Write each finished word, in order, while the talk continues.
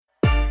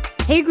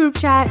Hey group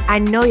chat, I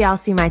know y'all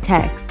see my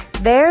text.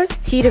 There's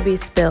tea to be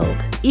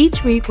spilled.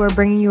 Each week, we're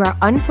bringing you our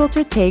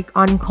unfiltered take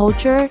on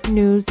culture,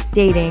 news,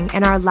 dating,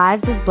 and our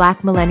lives as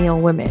Black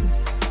millennial women.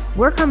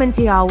 We're coming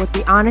to y'all with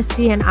the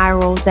honesty and eye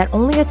rolls that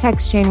only a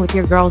text chain with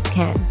your girls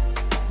can.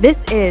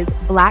 This is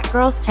Black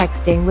Girls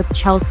Texting with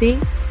Chelsea,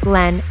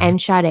 Glenn, and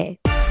Sade.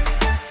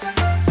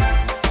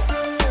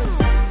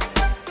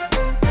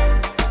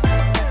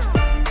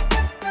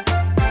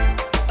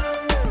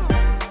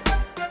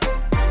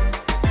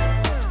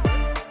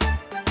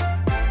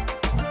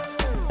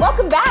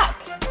 Welcome back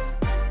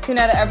to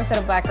another episode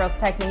of Black Girls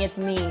Texting. It's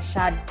me,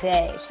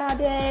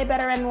 Sade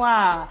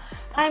Better-Noir.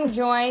 I'm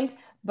joined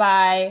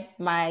by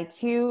my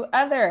two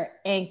other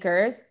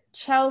anchors,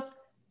 Chelsea,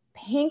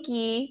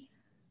 Pinky.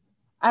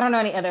 I don't know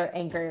any other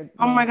anchor.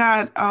 Oh my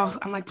God. Oh,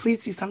 I'm like,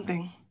 please do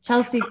something.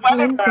 Chelsea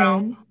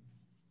Clinton.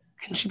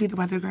 Can she be the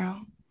weather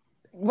girl?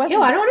 I don't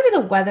want to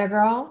be the weather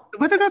girl. The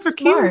weather girls are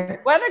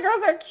cute. Weather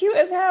girls are cute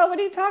as hell. What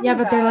are you talking about?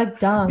 Yeah, but they're like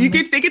dumb. You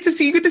get to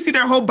see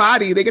their whole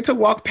body. They get to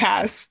walk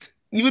past.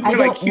 You would wear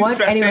like cute dresses.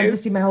 I don't want anyone to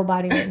see my whole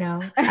body right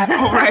now.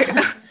 Oh, right.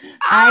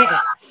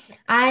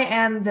 I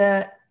am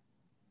the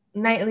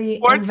nightly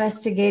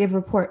investigative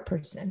report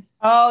person.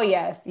 Oh,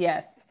 yes.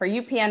 For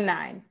UPN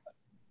 9.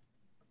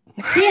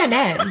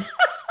 CNN.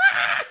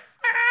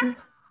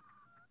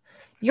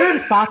 You're on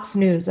Fox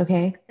News,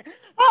 okay?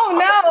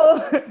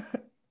 Oh, no.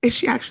 Is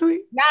she actually?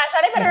 Nah,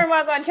 Sade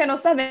Better-Noir's on Channel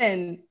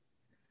 7.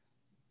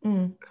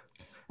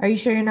 Are you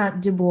sure you're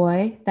not Du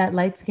Bois, that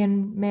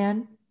light-skinned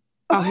man?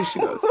 Oh, here she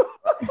goes.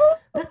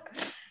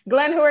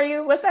 Glenn, who are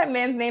you? What's that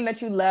man's name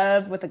that you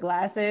love with the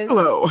glasses?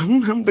 Hello.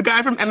 I'm the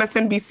guy from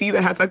MSNBC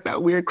that has like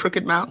that weird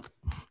crooked mouth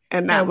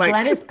and that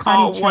Glenn is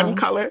all Connie one Chung.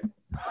 color.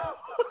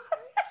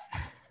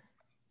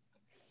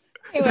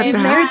 He's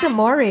married to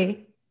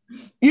Maury.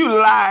 You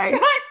lie.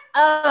 Shut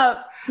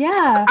up.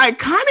 Yeah.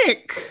 It's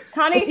iconic.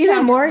 It's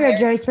either Maury or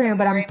Jerry Springer,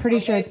 but I'm pretty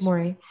sure it's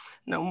Maury.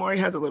 No, Maury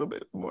has a little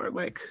bit more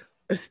like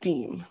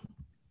esteem,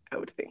 I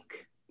would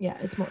think. Yeah,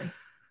 it's Maury.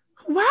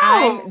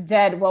 Wow. I'm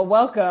dead. Well,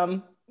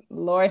 welcome.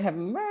 Lord have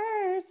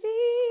mercy.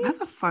 That's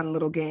a fun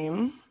little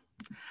game.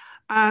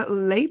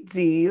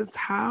 Ladies,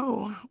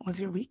 how was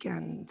your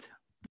weekend?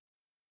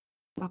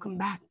 Welcome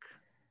back.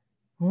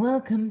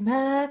 Welcome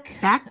back.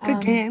 Back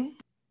again.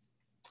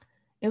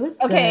 It was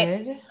good.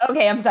 good.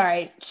 Okay, I'm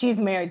sorry. She's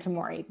married to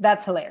Maury.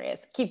 That's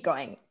hilarious. Keep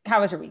going.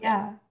 How was your weekend?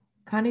 Yeah.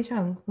 Connie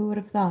Chung, who would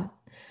have thought?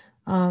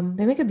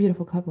 They make a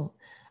beautiful couple.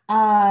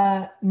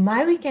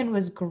 My weekend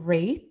was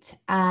great.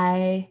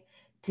 I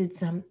did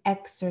some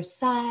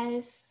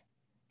exercise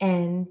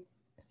and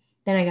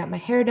then I got my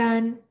hair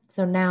done.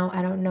 So now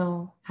I don't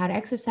know how to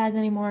exercise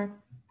anymore,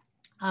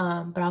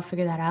 but I'll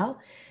figure that out.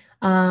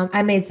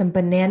 I made some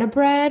banana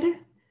bread,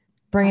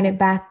 bringing it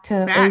back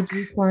to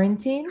OG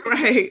quarantine.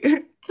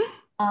 Right.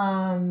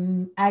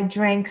 I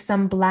drank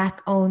some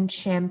Black-owned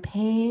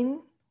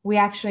champagne. We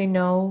actually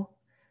know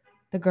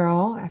the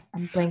girl.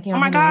 I'm blanking on Oh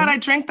my her God, name. I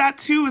drank that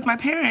too with my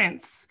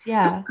parents.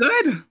 Yeah. It was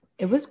good.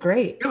 It was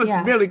great. It was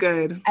really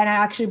good. And I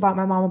actually bought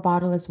my mom a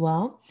bottle as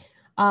well.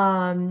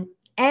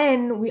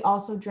 And we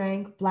also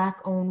drank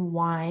Black-owned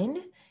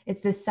wine.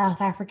 It's this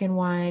South African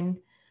wine.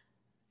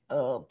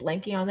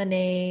 Blanking on the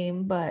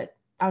name, but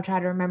I'll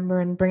try to remember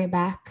and bring it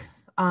back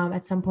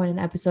at some point in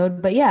the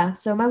episode. But yeah,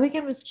 so my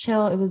weekend was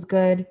chill. It was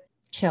good.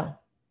 Chill,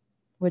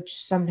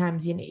 which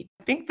sometimes you need.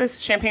 I think this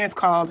champagne is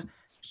called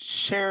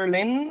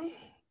Churlin.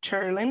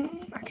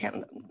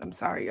 I'm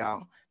sorry,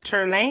 y'all.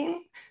 Churlin.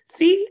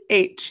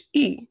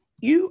 Cheurlin.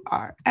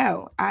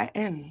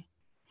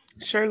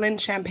 Churlin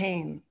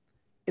champagne.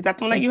 Is that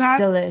the one that you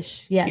had?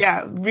 Delish. Yes.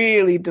 Yeah,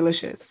 really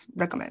delicious.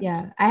 Recommend.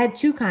 Yeah, I had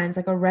two kinds,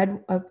 like a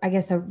red,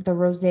 the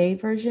rosé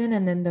version,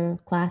 and then the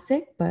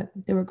classic. But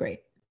they were great.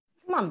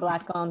 Come on,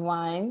 Black-owned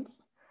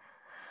wines.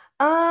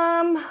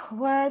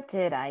 What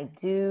did I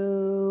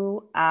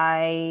do?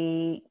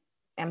 I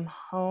am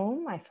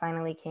home. I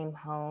finally came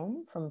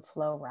home from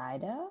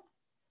Florida.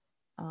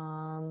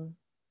 And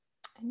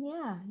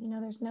yeah,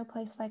 there's no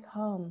place like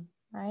home,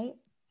 right?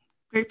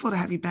 Grateful to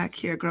have you back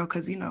here, girl,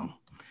 because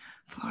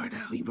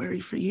Florida, we worry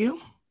for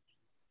you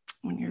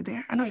when you're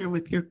there. I know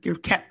you're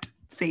kept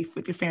safe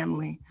with your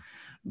family,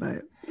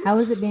 but how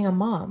is it being a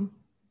mom?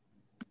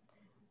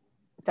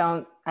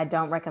 I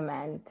don't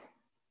recommend.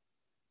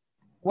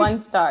 1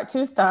 star,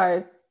 2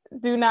 stars,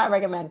 do not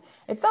recommend.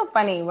 It's so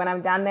funny when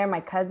I'm down there,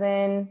 my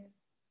cousin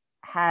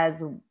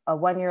has a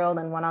 1-year-old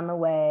and one on the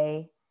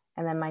way.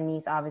 And then my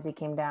niece obviously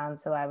came down.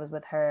 So I was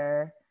with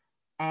her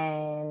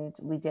and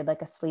we did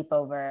like a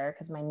sleepover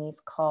because my niece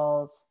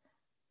calls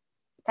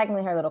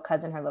technically her little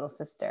cousin, her little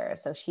sister.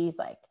 So she's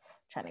like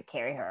trying to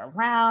carry her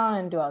around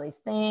and do all these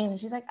things. And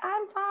she's like,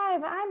 I'm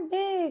 5, I'm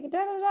big,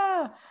 da, da,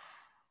 da.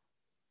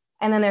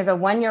 And then there's a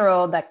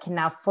 1-year-old that can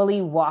now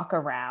fully walk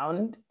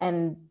around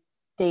and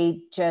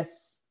they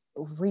just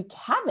wreak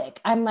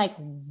havoc. I'm like,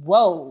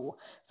 whoa.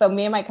 So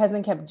me and my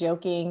cousin kept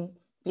joking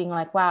being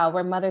like, wow,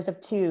 we're mothers of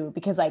two,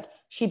 because like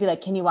she'd be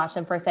like, can you watch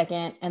them for a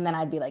second? And then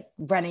I'd be like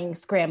running,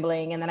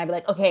 scrambling, and then I'd be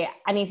like, okay,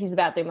 I need to use the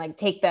bathroom, like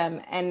take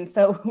them. And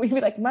so we'd be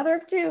like, mother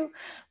of two,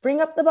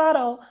 bring up the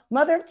bottle,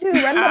 mother of two,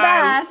 run the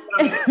bath.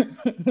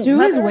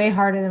 Two is way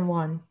harder than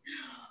one.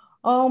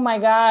 Oh my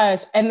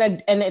gosh. And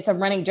it's a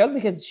running joke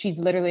because she's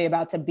literally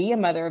about to be a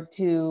mother of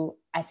two.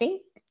 I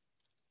think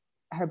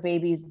her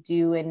baby's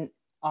due in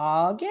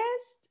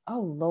August.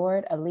 Oh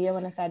Lord, a Leo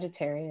and a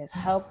Sagittarius.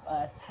 Help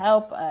us.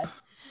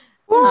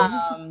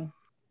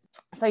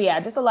 So yeah,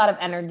 just a lot of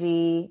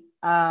energy.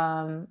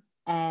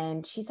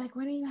 And she's like,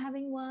 when are you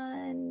having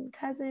one,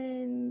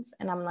 cousins?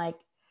 And I'm like,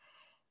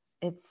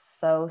 it's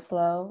so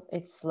slow.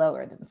 It's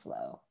slower than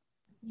slow.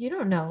 You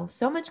don't know.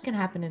 So much can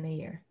happen in a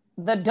year.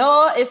 The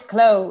door is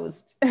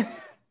closed.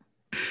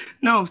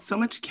 No, so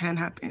much can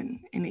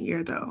happen in a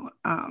year though.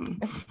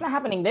 It's not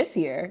happening this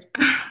year.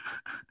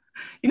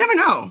 You never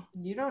know.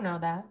 You don't know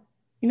that.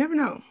 You never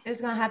know.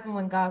 It's going to happen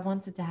when God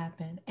wants it to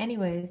happen.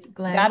 Anyways,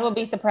 Glenn. God will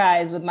be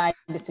surprised with my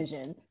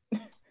decision.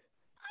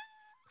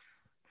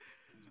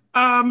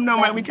 No,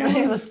 my weekend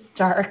was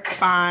dark.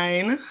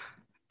 Fine.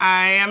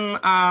 I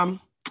am,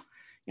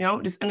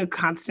 just in a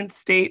constant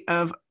state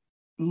of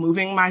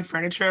moving my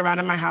furniture around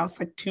in my house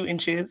like 2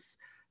 inches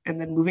and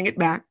then moving it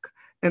back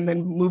and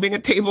then moving a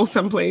table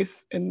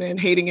someplace and then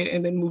hating it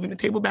and then moving the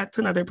table back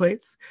to another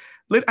place.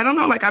 I don't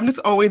know, like I'm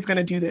just always going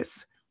to do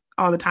this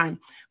all the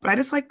time. But I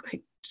just like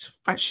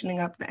just freshening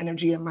up the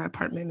energy in my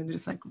apartment and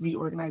just like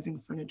reorganizing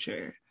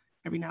furniture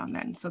every now and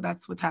then. So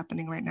that's what's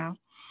happening right now.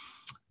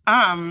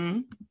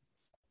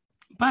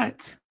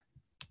 But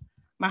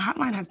my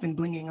hotline has been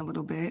blinging a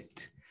little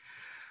bit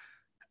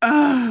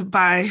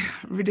by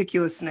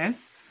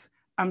ridiculousness.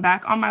 I'm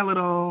back on my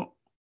little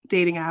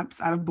dating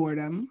apps out of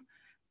boredom.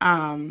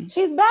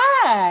 She's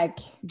back.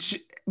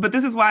 But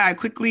this is why I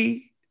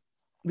quickly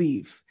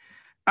leave.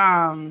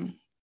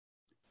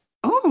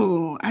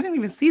 Oh, I didn't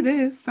even see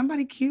this.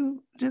 Somebody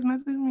cute just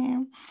messaged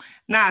me.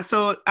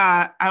 So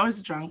I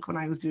was drunk when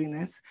I was doing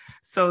this.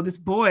 So this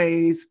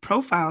boy's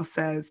profile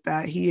says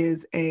that he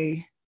is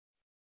a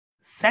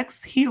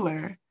sex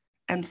healer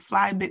and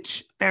fly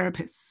bitch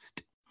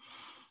therapist.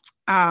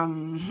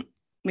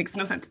 Makes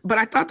no sense. But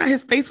I thought that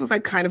his face was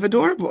like kind of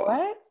adorable.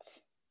 What?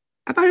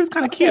 I thought he was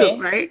kind of cute,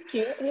 right? He's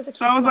cute. He has a so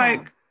cute I was smile.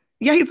 like,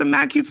 yeah, he's a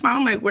mad cute smile.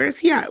 I'm like, where is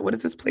he at? What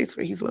is this place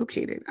where he's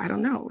located? I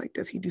don't know. Like,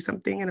 does he do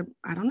something in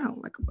I don't know,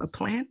 like a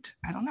plant?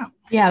 I don't know.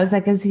 Yeah, I was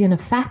like, is he in a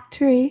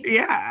factory?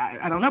 Yeah,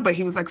 I don't know. But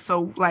he was like,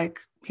 so like,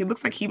 he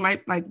looks like he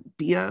might like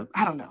be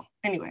I don't know.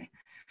 Anyway.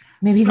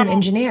 Maybe he's an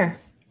engineer.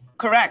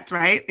 Correct,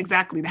 right?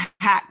 Exactly. The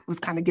hat was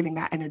kind of giving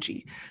that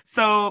energy.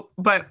 So,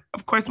 but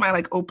of course, my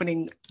like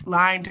opening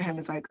line to him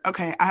is like,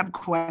 okay, I have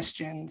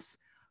questions.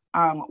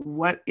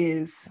 What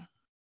is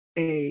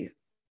a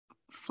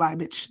fly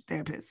bitch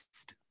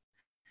therapist?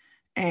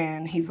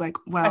 And he's like,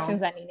 well,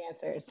 questions that need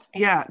answers.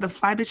 Yeah, the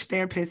fly bitch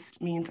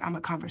therapist means I'm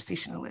a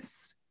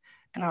conversationalist.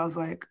 And I was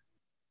like,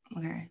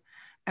 okay.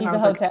 And He's I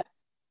was a like, hotel.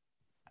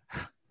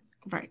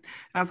 Right.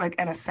 And I was like,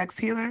 and a sex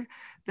healer?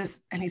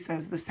 And he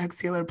says the sex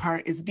healer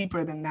part is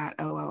deeper than that.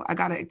 LOL. I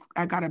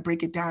gotta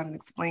break it down and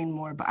explain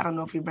more, but I don't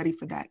know if you're ready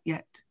for that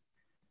yet.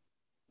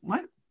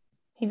 What?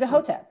 He's a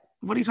hotel.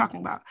 What are you talking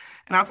about?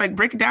 And I was like,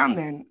 break it down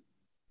then.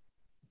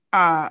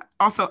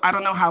 Also, I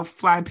don't know how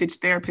fly pitch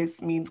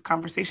therapist means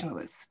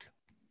conversationalist.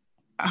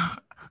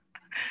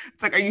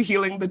 It's like, are you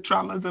healing the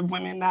traumas of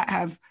women that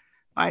have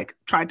like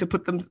tried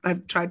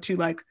to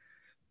like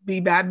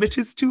be bad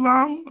bitches too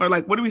long? Or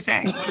like, what are we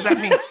saying? What does that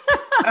mean?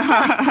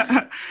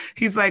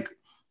 He's like,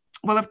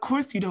 well, of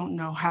course you don't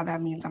know how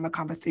that means I'm a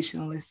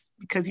conversationalist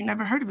because you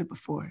never heard of it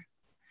before.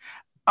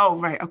 Oh,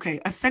 right. Okay.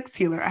 A sex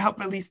healer. I help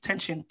release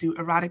tension through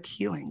erotic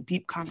healing,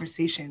 deep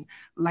conversation,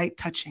 light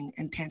touching,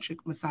 and tantric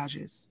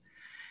massages.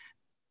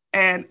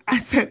 And I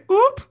said,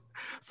 oop.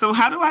 So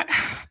do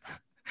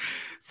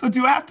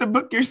I have to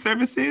book your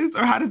services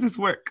or how does this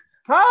work?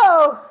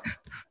 Oh.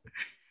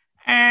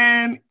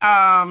 And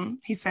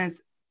he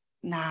says,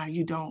 nah,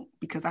 you don't,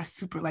 because I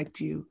super liked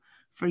you.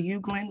 For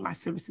you, Glenn, my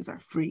services are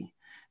free.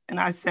 And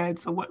I said,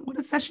 so what would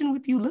a session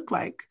with you look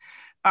like?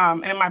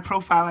 And in my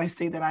profile, I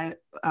say that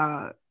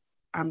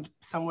I'm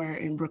somewhere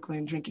in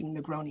Brooklyn drinking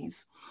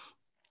Negronis.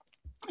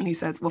 And he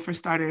says, well, for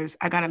starters,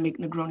 I got to make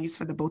Negronis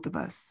for the both of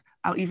us.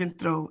 I'll even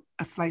throw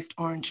a sliced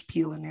orange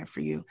peel in there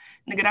for you.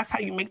 Nigga, that's how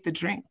you make the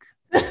drink.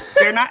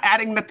 They're not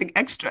adding nothing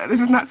extra.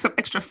 This is not some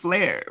extra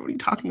flair. What are you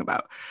talking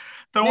about?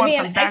 Maybe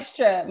an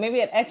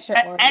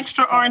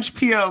extra orange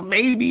peel,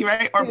 maybe,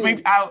 right? Or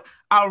maybe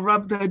I'll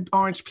rub the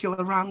orange peel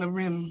around the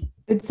rim.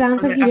 It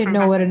sounds like he didn't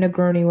know what a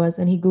Negroni was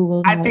and he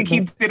Googled. I think he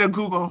did a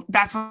Google.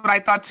 That's what I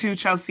thought too,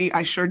 Chelsea.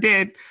 I sure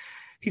did.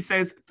 He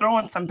says, throw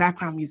on some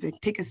background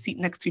music, take a seat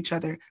next to each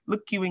other,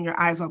 look you in your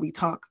eyes while we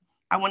talk.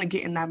 I want to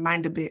get in that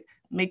mind a bit,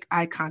 make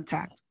eye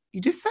contact.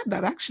 You just said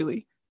that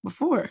actually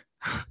before.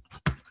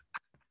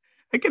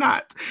 I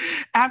cannot.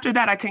 After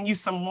that, I can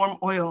use some warm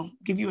oil,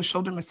 give you a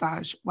shoulder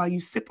massage while you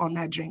sip on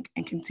that drink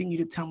and continue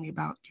to tell me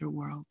about your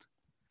world.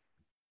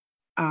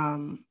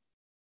 And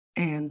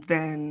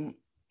then,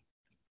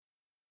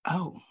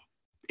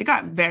 It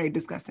got very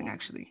disgusting,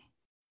 actually.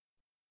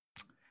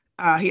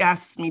 He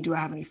asked me, do I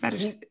have any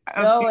fetish?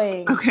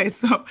 Okay,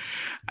 so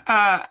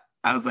I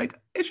was like,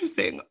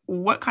 interesting.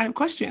 What kind of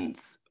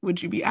questions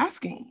would you be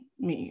asking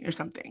me or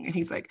something? And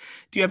he's like,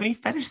 do you have any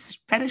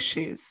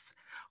fetishes?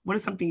 What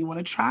is something you want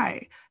to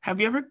try?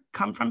 Have you ever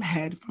come from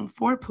head from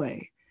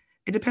foreplay?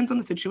 It depends on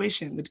the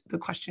situation. The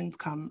questions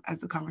come as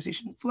the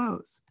conversation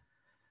flows.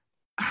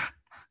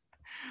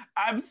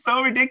 I'm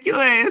so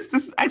ridiculous.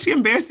 This is actually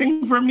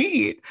embarrassing for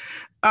me.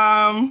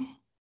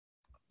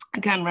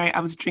 Again, right,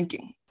 I was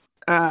drinking.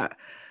 I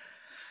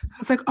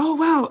was like, oh,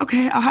 wow,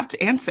 okay, I'll have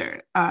to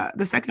answer.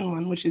 The second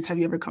one, which is, have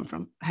you ever come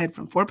from head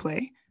from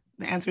foreplay?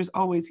 The answer is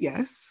always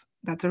yes.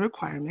 That's a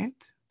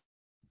requirement.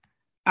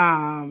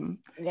 It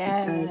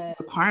says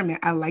requirement.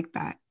 I like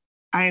that.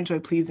 I enjoy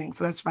pleasing.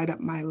 So that's right up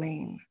my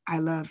lane. I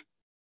love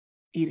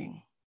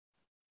eating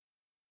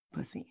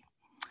pussy.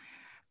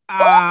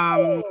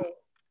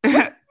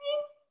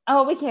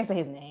 Oh, we can't say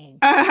his name.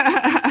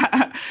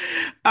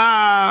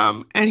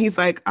 And he's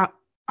like,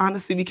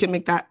 honestly, we can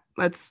make that.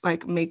 Let's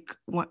like make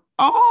one.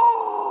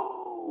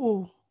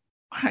 Oh,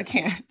 I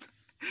can't.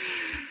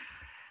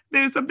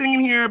 There's something in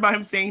here about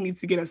him saying he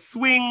needs to get a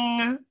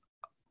swing.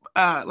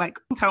 Like,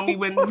 tell me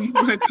when you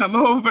want to come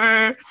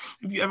over.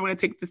 If you ever want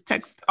to take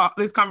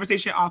this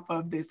conversation off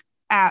of this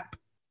app,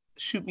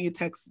 shoot me a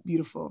text.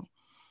 Beautiful.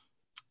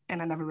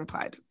 And I never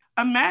replied.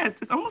 A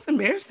mess. It's almost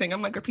embarrassing.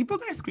 I'm like, are people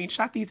going to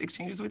screenshot these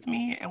exchanges with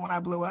me? And when I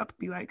blow up,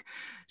 be like,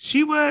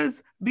 she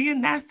was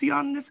being nasty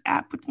on this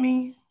app with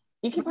me.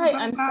 You can probably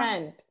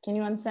unsend. Can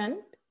you unsend?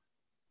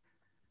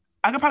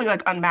 I could probably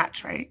like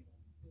unmatch, right?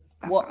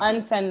 Well,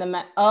 unsend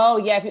the oh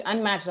yeah, if you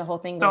unmatch the whole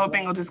thing. The whole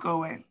thing will just go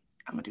away.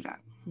 I'm gonna do that.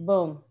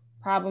 Boom.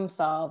 Problem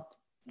solved.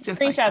 Just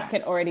screenshots like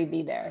could already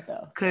be there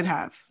though. So. Could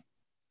have.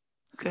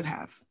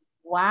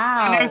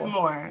 Wow. And there's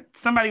more.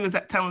 Somebody was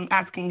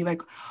asking me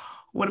like,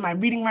 what am I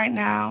reading right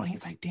now? And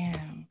he's like,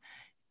 damn,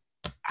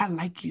 I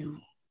like you.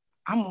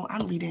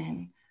 I'm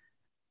reading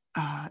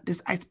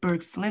this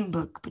Iceberg Slim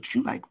book, but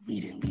you like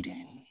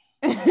reading.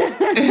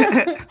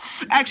 I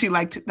actually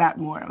liked that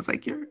more. I was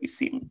like, you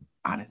seem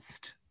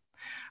honest.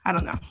 I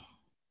don't know.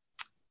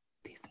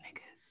 These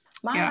niggas.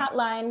 My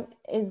hotline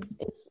is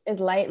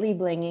lightly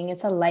blinging.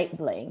 It's a light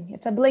bling.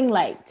 It's a bling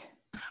light.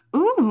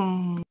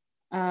 Ooh.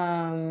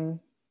 Yeah,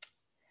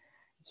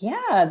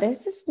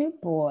 there's this new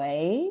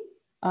boy.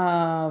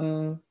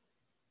 I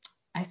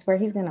swear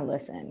he's gonna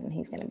listen and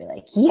he's gonna be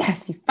like,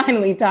 yes, you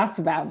finally talked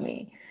about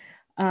me.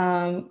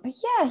 But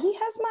yeah, he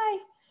has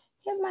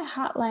my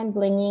hotline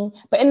blinging,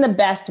 but in the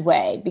best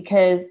way,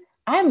 because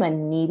I'm a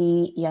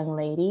needy young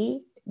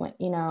lady. When,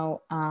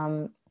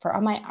 for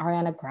all my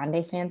Ariana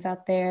Grande fans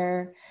out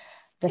there,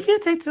 you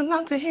take too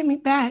long to hit me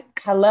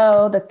back.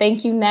 Hello, the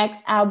Thank You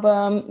Next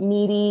album,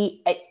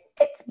 Needy. It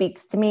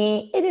speaks to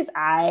me. It is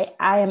I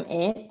am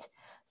it.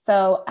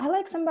 So I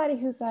like somebody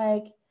who's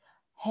like,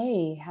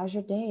 hey, how's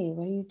your day?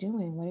 What are you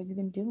doing? What have you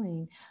been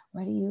doing?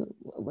 I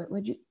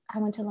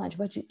went to lunch.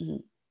 What'd you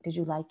eat? Did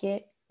you like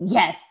it?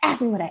 Yes.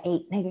 Ask me what I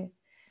ate, nigga.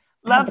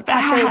 Love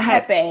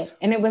that. Pepe,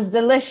 and it was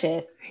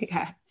delicious.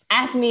 Yes.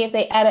 Ask me if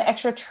they added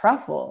extra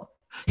truffle.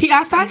 He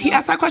asked that? He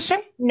asked that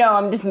question? No,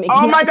 I'm just making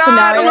Oh my God.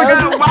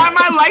 Why am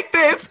I like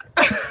this?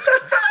 I'm just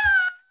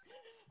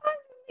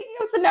making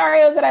up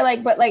scenarios that I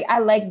like, but like I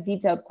like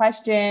detailed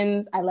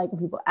questions. I like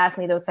when people ask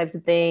me those types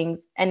of things.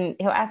 And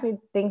he'll ask me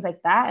things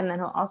like that. And then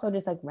he'll also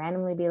just like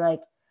randomly be like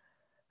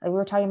we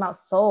were talking about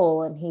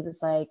soul, and he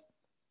was like,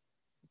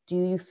 do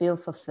you feel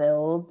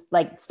fulfilled?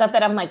 Like stuff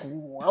that I'm like,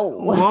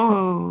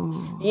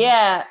 whoa.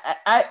 Yeah.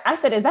 I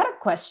said, is that a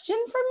question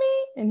for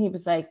me? And he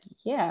was like,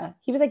 yeah.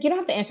 He was like, you don't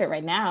have to answer it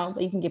right now,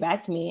 but you can get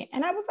back to me.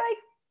 And I was like,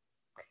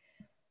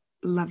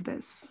 love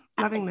this.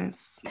 Loving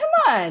this. Come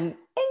on.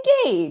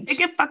 Engage.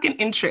 Make it fucking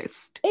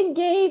interest.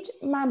 Engage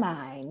my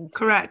mind.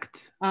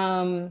 Correct.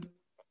 So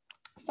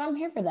I'm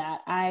here for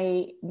that.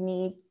 I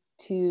need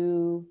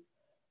to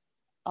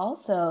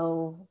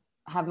also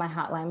have my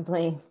hotline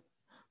bling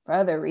for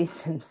other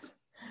reasons,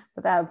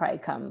 but that would probably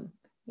come,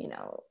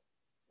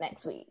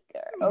 next week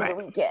or over the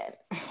weekend.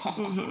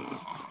 Mm-hmm.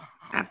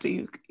 After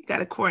you got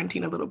to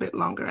quarantine a little bit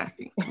longer, I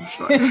think. I'm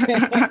sure.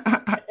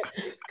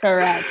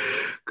 Correct.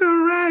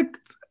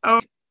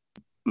 Oh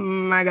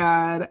my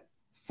God.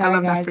 Sorry, I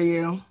love guys. that for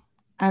you.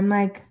 I'm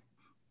like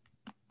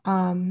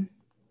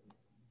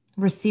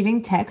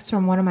receiving texts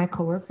from one of my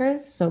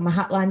coworkers. So my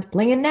hotline's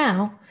blinging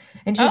now.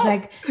 And she's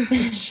like,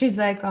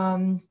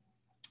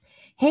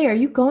 hey, are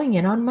you going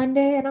in on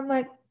Monday? And I'm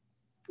like,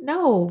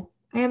 no,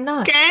 I am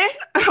not. Okay.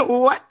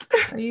 What?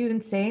 Are you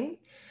insane?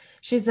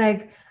 She's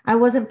like, I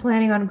wasn't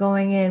planning on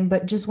going in,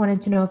 but just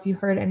wanted to know if you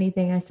heard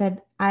anything. I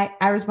said,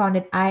 I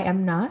responded, I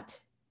am not,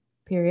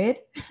 period.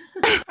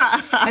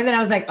 And then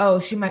I was like,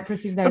 oh, she might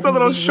perceive that That's as a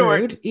little being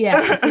short. Rude.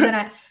 Yeah. So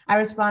then I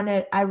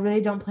responded, I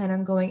really don't plan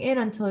on going in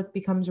until it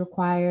becomes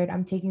required.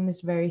 I'm taking this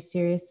very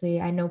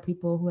seriously. I know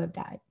people who have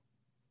died.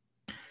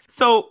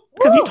 So,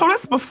 because you told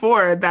us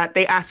before that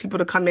they asked people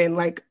to come in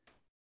like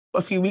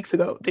a few weeks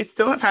ago, they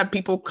still have had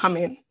people come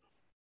in.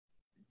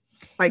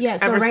 Like, yeah.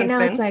 So ever right since now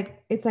then?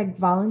 it's like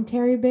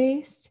voluntary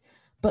based,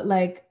 But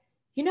like,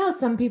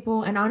 some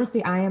people, and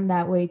honestly, I am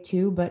that way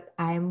too, but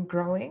I am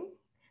growing,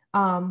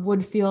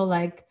 would feel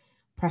like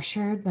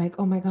pressured, like,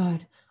 oh my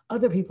God,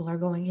 other people are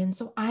going in,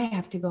 so I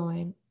have to go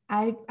in.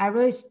 I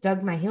really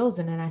dug my heels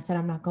in and I said,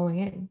 I'm not going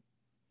in.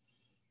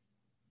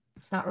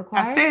 It's not That's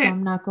required, so it.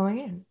 I'm not going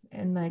in.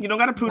 And like, You don't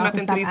got to prove y'all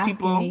can nothing to stop these asking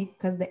people. me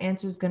because the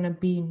answer is going to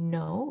be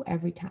no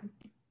every time.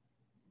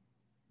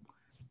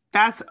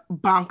 That's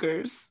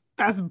bonkers.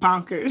 That's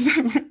bonkers.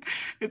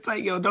 It's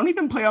like, yo, don't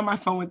even play on my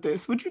phone with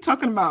this. What you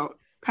talking about?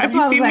 That's Have you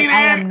why I was seen me like,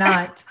 I there? am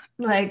not.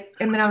 Like,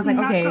 and then I was like,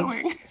 I'm not okay.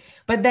 going.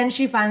 But then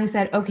she finally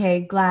said, okay,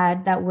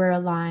 glad that we're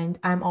aligned.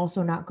 I'm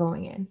also not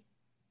going in.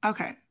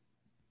 Okay.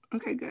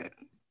 Okay, good.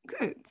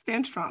 Good.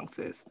 Stand strong,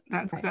 sis.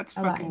 Right. That's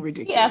fucking Alliance.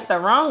 She asked the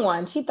ridiculous. wrong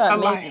one. She thought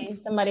maybe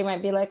Alliance. somebody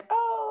might be like,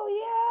 oh,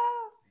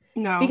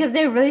 No. Because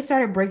they really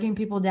started breaking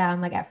people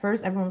down. Like at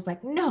first, everyone was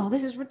like, no,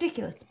 this is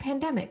ridiculous,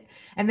 pandemic.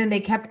 And then they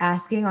kept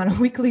asking on a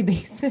weekly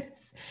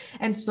basis.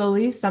 And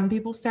slowly some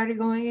people started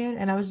going in.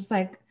 And I was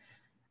like,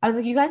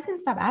 you guys can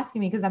stop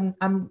asking me because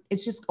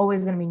it's just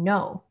always gonna be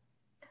no.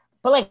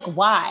 But like,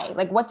 why?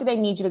 Like, what do they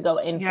need you to go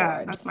in Yeah,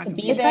 for? that's Just my to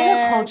be It's confusion. like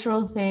a there,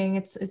 cultural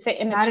thing. sit It's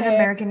in a not an chair?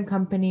 American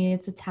company,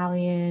 it's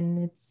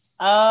Italian.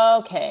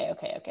 Okay.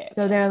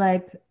 So they're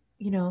like,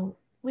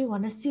 we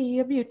want to see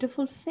your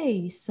beautiful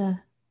face.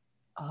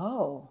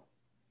 Oh,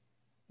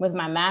 with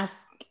my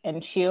mask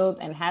and shield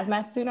and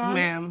hazmat suit on?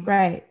 Ma'am.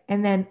 Right.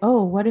 And then,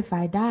 oh, what if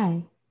I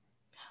die?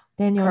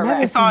 Then you'll never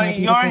Correct. It's see my on your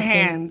beautiful face.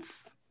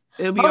 hands.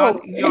 It'll be on Oh,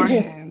 your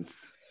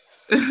goodness.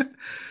 hands.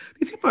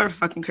 These people are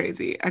fucking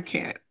crazy. I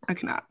can't. I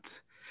cannot.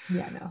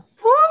 Yeah, no.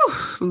 Whew,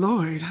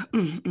 Lord.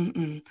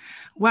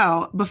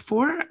 Well,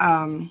 before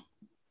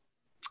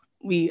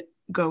we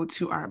go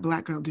to our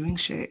Black girl doing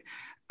shit,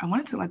 I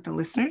wanted to let the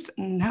listeners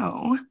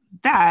know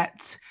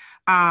that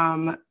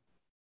our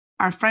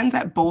friends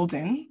at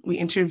Bolden, we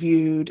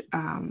interviewed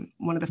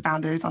one of the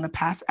founders on a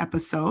past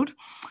episode,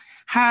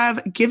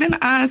 have given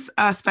us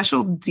a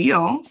special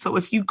deal. So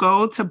if you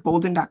go to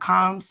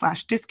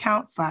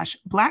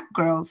bolden.com/discount/Black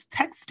girls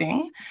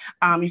texting,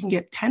 you can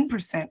get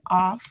 10%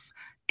 off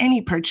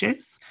any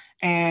purchase.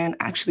 And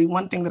actually,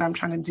 one thing that I'm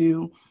trying to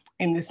do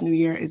in this new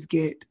year is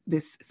get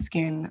this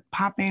skin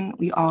popping.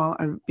 We all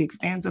are big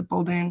fans of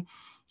Bolden.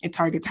 It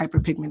targets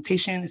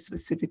hyperpigmentation. It's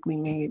specifically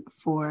made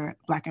for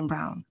Black and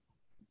brown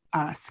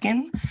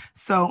skin.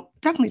 So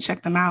definitely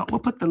check them out. We'll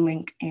put the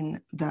link in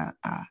the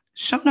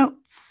show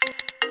notes.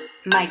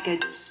 My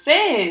good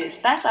sis,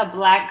 that's a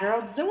Black girl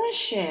doing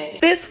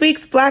shit. This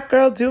week's Black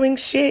girl doing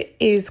shit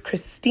is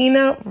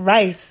Christina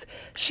Rice.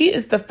 She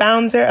is the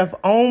founder of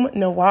Om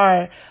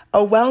Noir,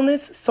 a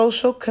wellness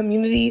social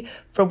community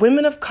for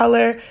women of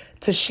color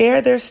to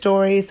share their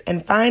stories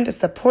and find a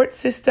support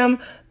system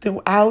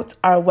throughout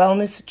our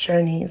wellness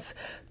journeys.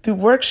 Through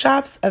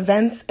workshops,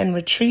 events, and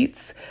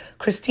retreats,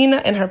 Christina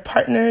and her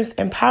partners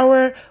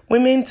empower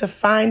women to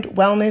find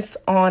wellness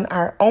on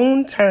our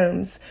own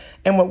terms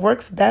and what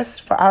works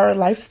best for our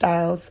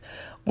lifestyles.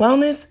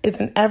 Wellness is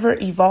an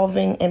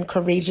ever-evolving and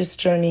courageous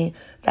journey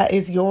that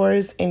is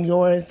yours and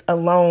yours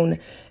alone.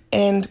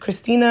 And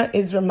Christina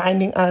is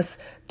reminding us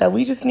that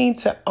we just need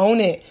to own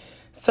it.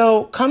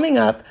 So coming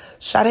up,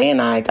 Sade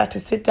and I got to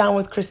sit down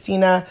with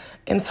Christina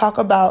and talk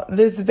about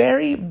this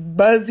very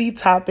buzzy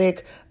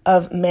topic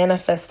of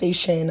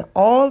manifestation.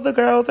 All the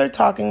girls are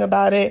talking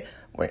about it.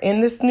 We're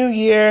in this new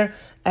year.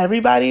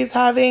 Everybody's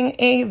having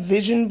a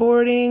vision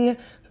boarding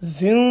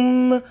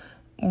Zoom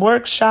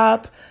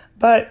workshop,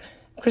 but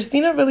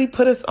Christina really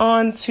put us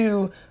on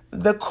to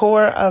the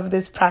core of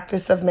this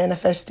practice of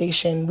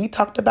manifestation. We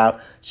talked about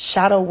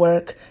shadow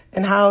work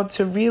and how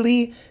to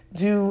really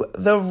do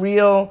the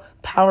real,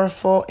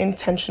 powerful,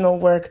 intentional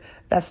work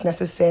that's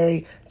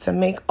necessary to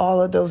make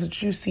all of those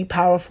juicy,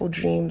 powerful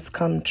dreams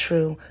come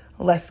true.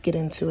 Let's get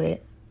into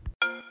it.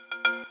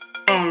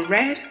 On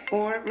Read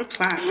or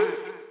Reply.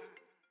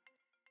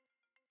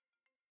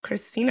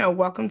 Christina,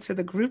 welcome to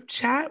the group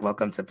chat.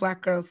 Welcome to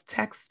Black Girls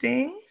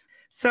Texting.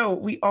 So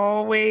we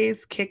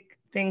always kick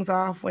things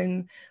off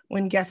when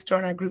guests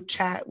join our group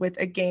chat with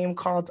a game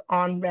called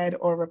On Read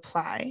or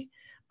Reply.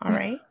 All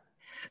right.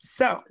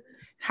 So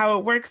how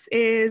it works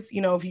is,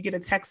 if you get a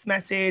text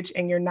message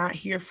and you're not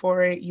here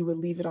for it, you would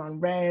leave it on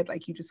read,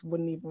 like you just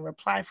wouldn't even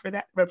reply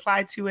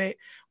to it.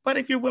 But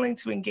if you're willing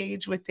to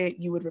engage with it,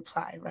 you would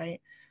reply,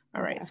 right?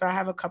 All right. So I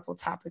have a couple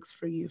topics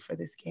for you for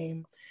this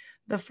game.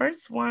 The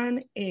first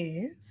one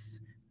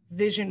is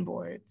vision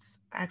boards.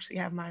 I actually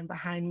have mine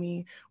behind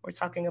me. We're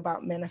talking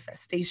about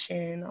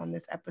manifestation on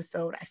this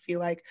episode. I feel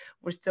like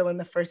we're still in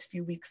the first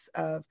few weeks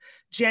of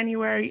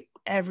January.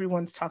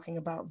 Everyone's talking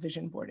about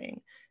vision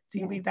boarding. Do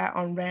you leave that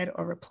on read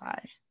or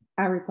reply?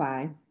 I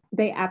reply.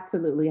 They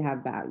absolutely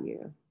have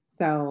value.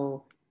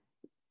 So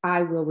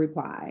I will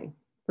reply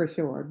for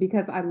sure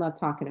because I love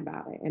talking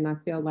about it. And I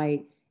feel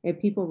like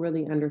if people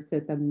really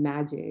understood the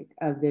magic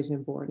of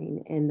vision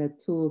boarding and the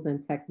tools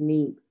and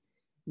techniques,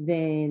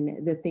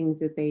 then the things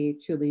that they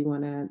truly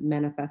want to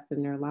manifest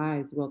in their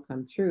lives will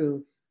come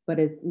true. But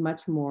it's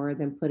much more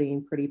than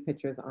putting pretty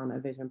pictures on a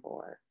vision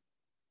board.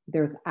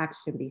 There's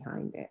action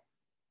behind it.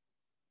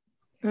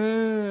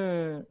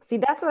 See,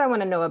 that's what I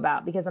want to know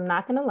about, because I'm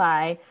not going to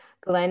lie,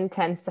 Glenn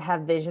tends to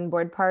have vision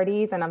board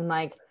parties, and I'm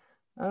like,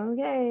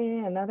 okay,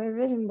 another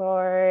vision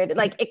board.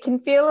 Like, it can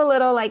feel a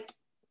little like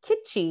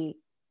kitschy.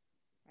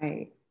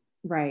 Right,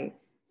 right.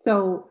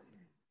 So,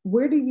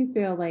 where do you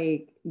feel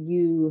like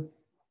you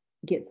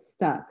get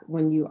stuck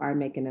when you are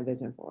making a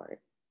vision board?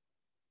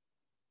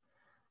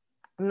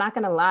 I'm not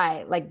going to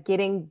lie, like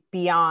getting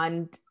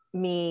beyond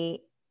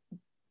me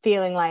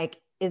feeling like,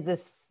 is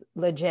this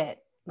legit?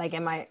 Like,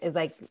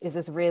 is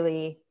this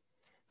really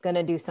going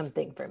to do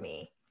something for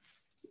me?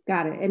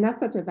 Got it. And that's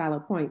such a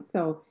valid point.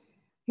 So,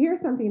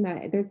 here's something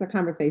that there's a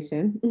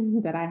conversation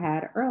that I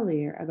had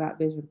earlier about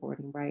vision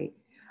boarding, right?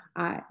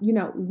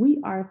 We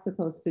are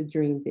supposed to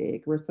dream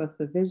big. We're supposed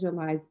to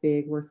visualize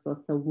big. We're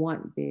supposed to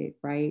want big,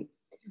 right?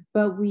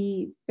 But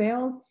we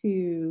fail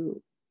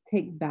to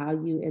take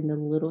value in the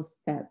little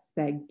steps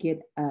that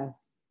get us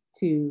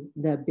to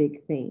the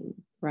big things,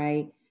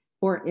 right?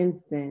 For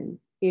instance,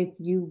 if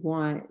you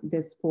want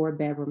this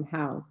 4-bedroom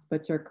house,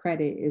 but your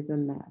credit is a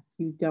mess,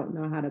 you don't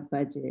know how to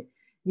budget,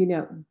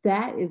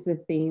 that is the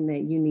thing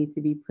that you need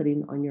to be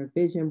putting on your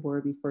vision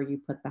board before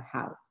you put the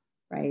house,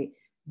 right?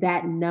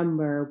 That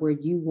number where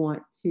you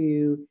want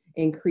to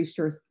increase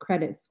your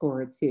credit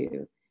score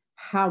to,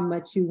 how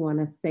much you want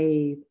to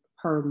save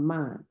per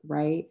month,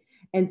 right?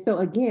 And so,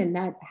 again,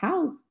 that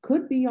house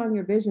could be on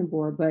your vision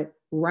board, but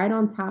right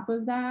on top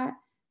of that,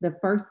 the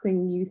first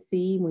thing you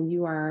see when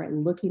you are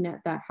looking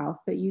at that house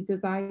that you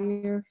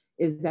desire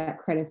is that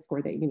credit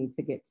score that you need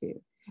to get to.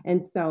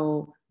 And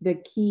so the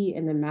key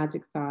and the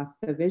magic sauce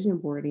to vision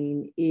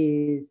boarding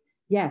is,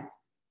 yes,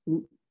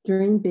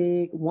 dream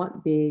big,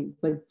 want big,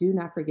 but do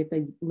not forget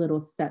the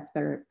little steps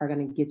that are going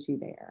to get you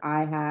there.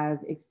 I have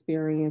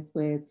experience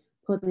with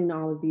putting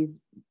all of these,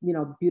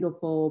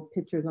 beautiful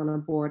pictures on a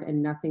board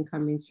and nothing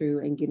coming true,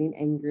 and getting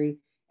angry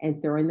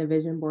and throwing the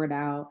vision board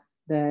out,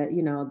 the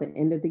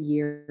end of the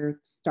year,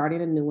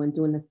 starting a new one,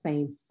 doing the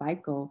same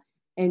cycle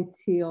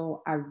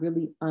until I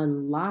really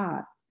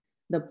unlocked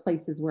the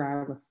places where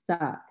I was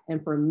stuck.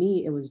 And for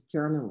me, it was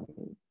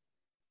journaling.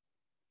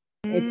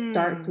 It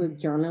starts with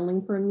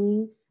journaling for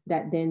me,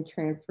 that then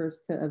transfers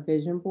to a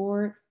vision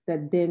board,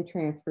 that then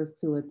transfers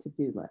to a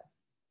to-do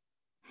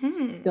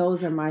list.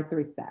 Those are my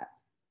 3 steps.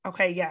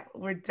 Okay, yeah,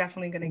 we're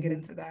definitely going to get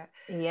into that.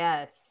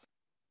 Yes.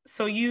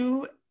 So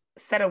you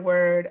said a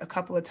word a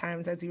couple of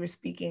times as you were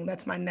speaking.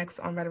 That's my next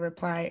on Reddit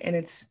reply, and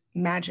it's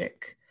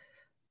magic.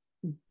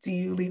 Do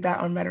you leave that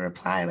on Reddit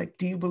reply? Like,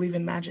 do you believe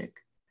in magic?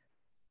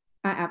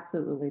 I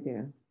absolutely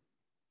do.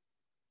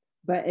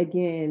 But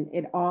again,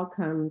 it all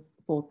comes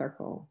full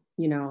circle.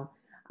 We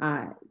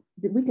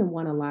can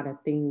want a lot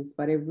of things,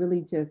 but it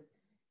really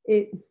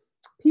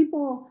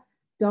people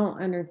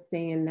don't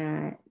understand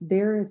that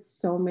there is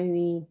so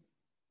many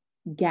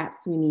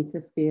gaps we need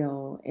to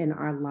fill in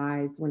our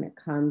lives when it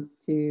comes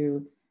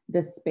to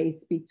the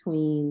space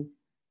between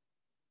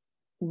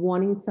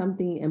wanting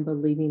something and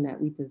believing that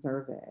we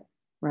deserve it,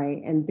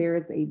 right? And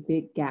there's a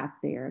big gap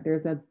there.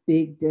 There's a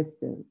big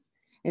distance.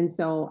 And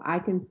so I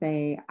can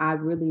say, I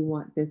really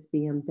want this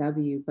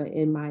BMW, but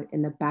in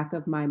the back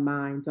of my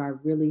mind, do I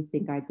really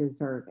think I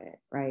deserve it,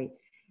 right?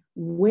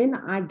 When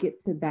I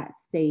get to that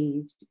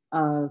stage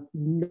of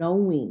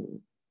knowing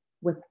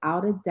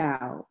without a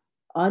doubt,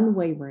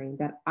 unwavering,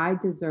 that I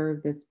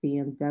deserve this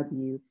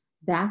BMW,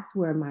 that's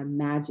where my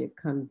magic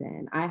comes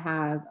in. I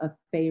have a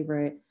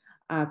favorite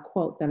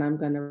quote that I'm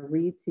going to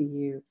read to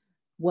you.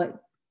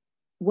 What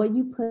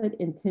you put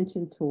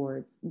intention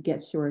towards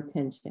gets your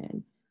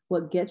attention.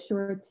 What gets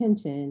your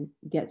attention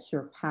gets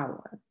your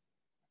power.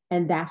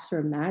 And that's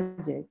your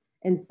magic.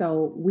 And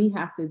so we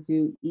have to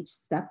do each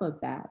step of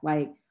that.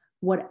 Like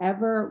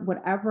whatever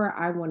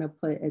I want to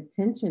put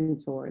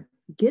attention towards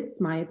gets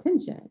my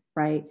attention,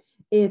 right?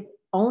 If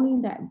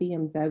owning that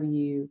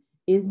BMW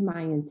is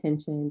my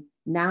intention,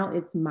 now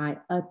it's my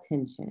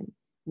attention.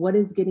 What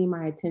is getting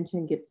my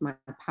attention gets my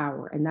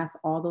power. And that's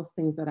all those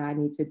things that I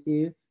need to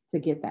do to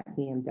get that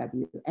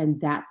BMW. And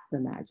that's the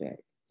magic.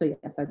 So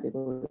yes, I do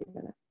believe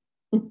in it.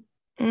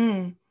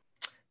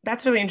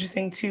 That's really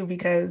interesting too,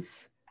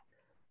 because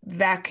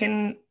that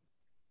can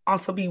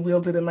also be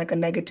wielded in like a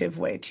negative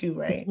way too,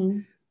 right?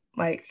 Mm-hmm.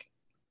 Like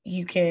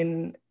you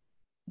can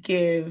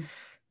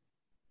give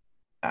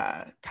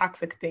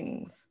toxic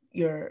things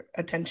your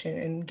attention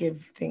and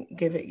give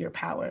it your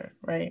power,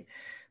 right?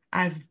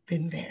 I've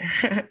been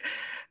there.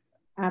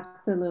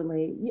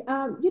 Absolutely.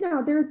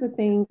 There's a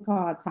thing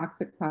called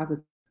toxic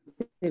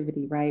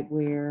positivity, right?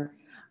 Where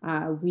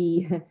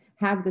we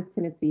have this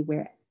tendency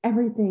where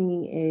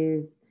everything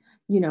is,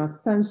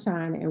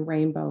 sunshine and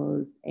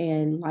rainbows,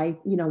 and life,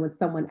 when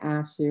someone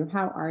asks you,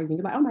 how are you?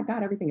 You're like, oh my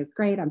God, everything is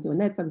great. I'm doing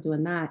this, I'm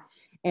doing that.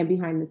 And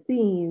behind the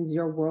scenes,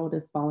 your world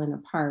is falling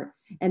apart.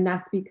 And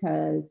that's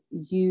because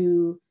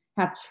you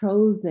have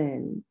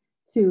chosen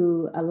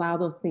to allow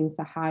those things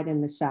to hide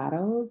in the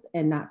shadows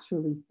and not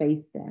truly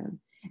face them.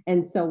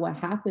 And so what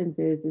happens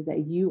is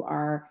that you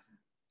are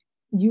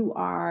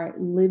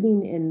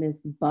living in this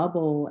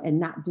bubble and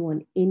not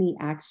doing any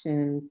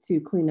action to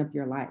clean up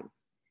your life.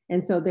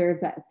 And so there's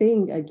that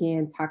thing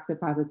again,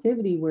 toxic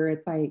positivity, where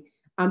it's like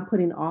I'm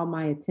putting all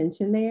my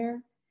attention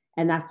there,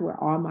 and that's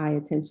where all my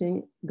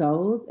attention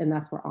goes, and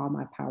that's where all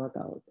my power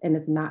goes. And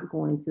it's not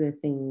going to the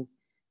things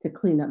to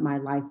clean up my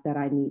life that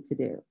I need to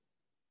do.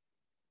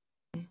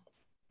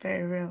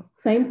 Very real.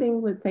 Same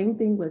thing with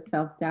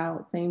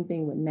self-doubt, same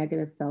thing with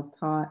negative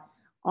self-talk.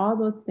 All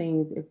those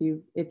things, if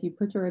you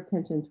put your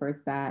attention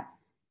towards that,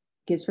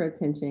 gets your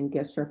attention,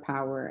 gets your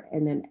power,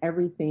 and then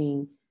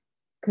everything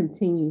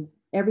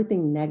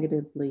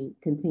negatively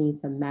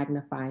continues to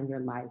magnify in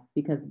your life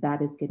because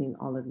that is getting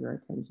all of your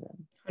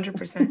attention.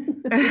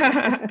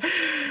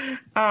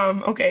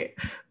 100%. Okay.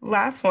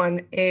 Last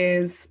one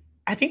is,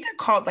 I think they're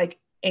called like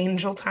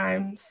angel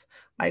times,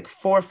 like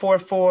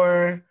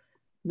 444,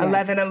 Yes.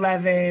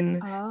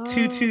 1111, Oh.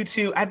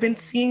 222. I've been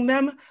seeing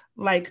them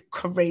like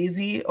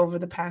crazy over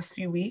the past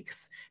few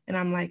weeks. And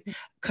I'm like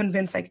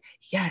convinced, like,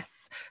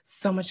 yes,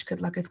 so much good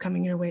luck is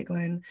coming your way,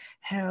 Glenn.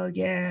 Hell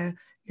yeah,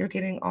 you're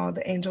getting all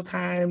the angel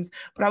times.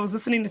 But I was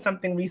listening to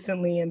something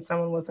recently and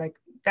someone was like,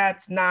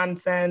 that's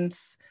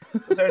nonsense.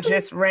 Those are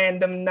just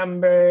random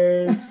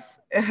numbers.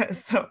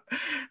 So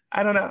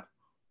I don't know.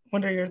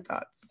 What are your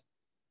thoughts?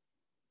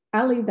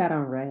 I'll leave that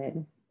on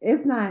red.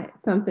 It's not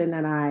something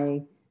that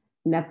I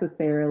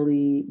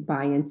necessarily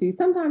buy into.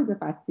 Sometimes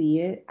if I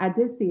see it, I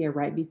did see it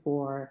right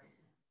before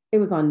it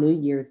was on New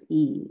Year's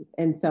Eve.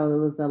 And so it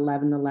was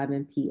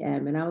 11:11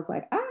 p.m. And I was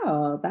like,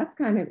 oh, that's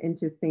kind of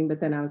interesting.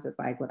 But then I was just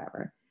like,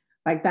 whatever.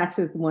 Like that's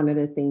just one of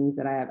the things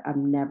that I've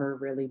never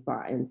really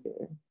bought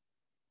into.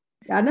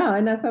 I know,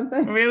 and that's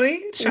something.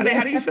 Really? Sade,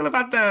 how do you feel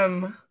about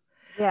them?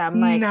 Yeah,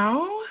 I'm like,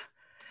 no?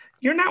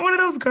 You're not one of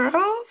those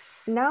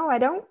girls? no, I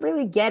don't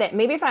really get it.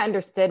 Maybe if I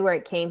understood where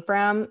it came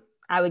from,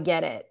 I would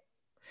get it.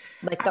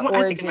 Like the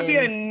I think it might be a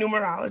origin.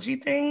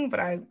 numerology thing, but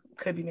I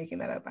could be making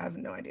that up. I have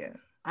no idea.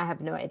 I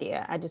have no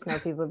idea. I just know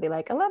people would be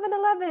like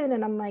 11:11,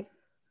 and I'm like,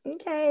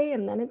 okay,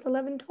 and then it's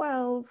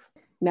 11:12.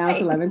 Now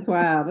it's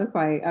 11:12. It's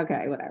like,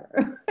 okay,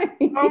 whatever.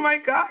 Oh my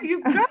God,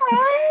 you guys.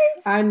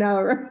 I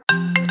know.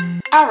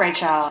 All right,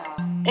 y'all.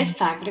 It's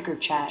time for the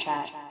group chat.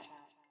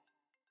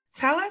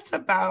 Tell us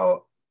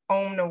about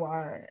Homme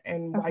Noir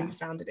and why Okay. you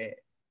founded it.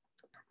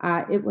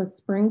 It was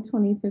spring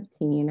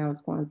 2015. I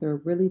was going through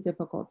a really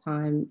difficult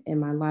time in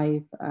my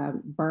life,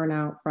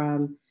 burnout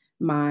from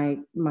my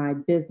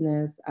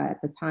business.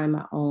 At the time,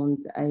 I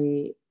owned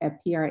a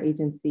PR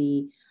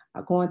agency,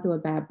 going through a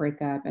bad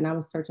breakup, and I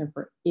was searching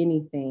for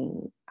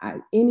anything,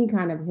 any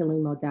kind of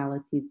healing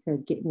modality to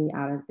get me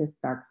out of this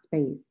dark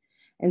space.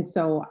 And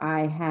so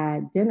I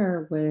had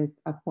dinner with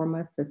a former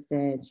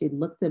assistant. She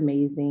looked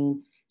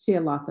amazing. She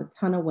had lost a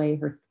ton of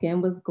weight. Her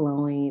skin was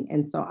glowing.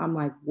 And so I'm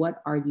like,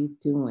 what are you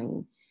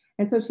doing?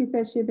 And so she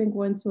said she had been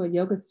going to a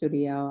yoga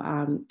studio,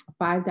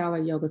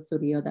 $5 yoga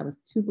studio that was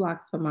 2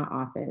 blocks from my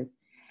office.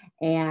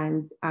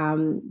 And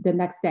the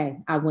next day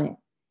I went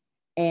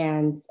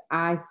and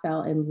I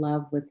fell in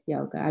love with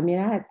yoga. I mean,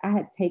 I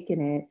had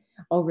taken it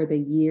over the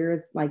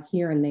years, like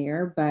here and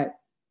there, but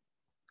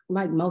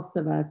like most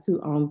of us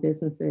who own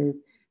businesses,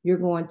 you're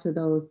going to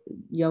those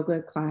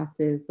yoga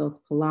classes, those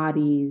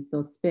Pilates,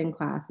 those spin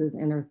classes,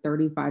 and they're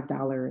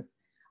 $35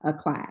 a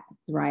class,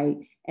 right?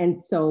 And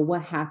so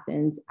what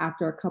happens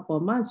after a couple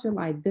of months, you're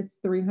like, this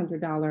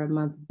 $300 a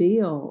month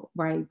bill,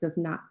 right, does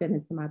not fit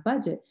into my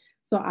budget.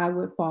 So I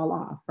would fall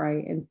off,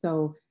 right? And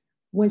so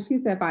when she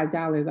said $5,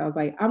 I was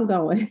like, I'm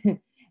going.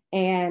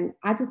 And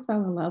I just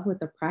fell in love with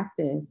the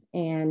practice.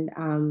 And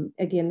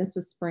again, this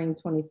was spring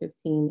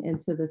 2015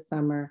 into the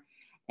summer.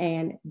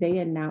 And they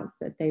announced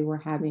that they were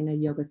having a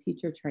yoga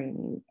teacher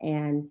training.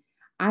 And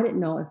I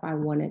didn't know if I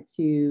wanted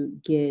to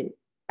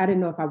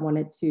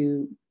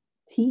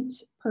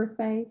teach per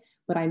se,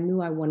 but I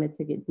knew I wanted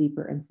to get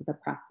deeper into the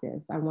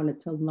practice. I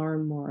wanted to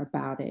learn more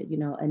about it,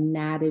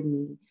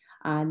 anatomy,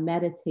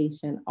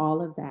 meditation,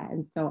 all of that.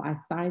 And so I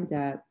signed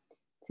up,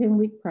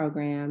 10-week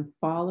program,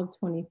 fall of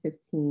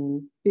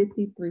 2015,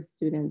 53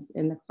 students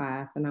in the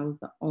class, and I was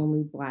the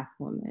only Black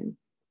woman.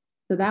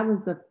 So that was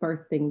the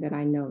first thing that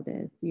I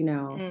noticed,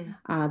 the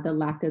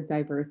lack of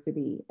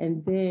diversity.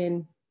 And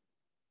then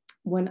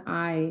when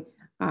I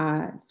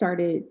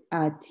started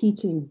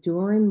teaching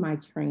during my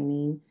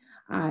training,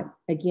 I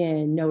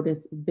again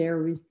noticed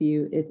very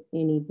few, if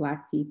any,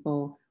 Black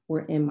people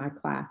were in my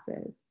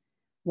classes.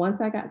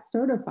 Once I got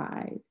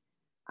certified,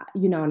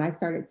 and I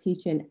started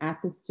teaching at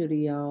the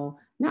studio,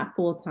 not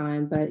full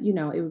time, but,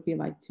 it would be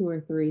like 2 or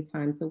 3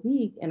 times a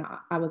week. And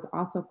I was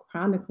also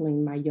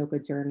chronicling my yoga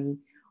journey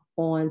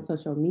on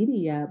social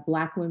media.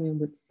 Black women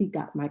would seek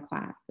out my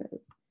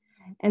classes.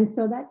 And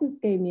so that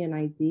just gave me an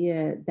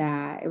idea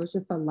that it was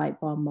just a light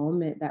bulb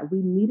moment that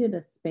we needed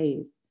a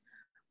space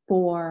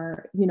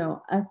for,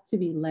 us to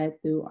be led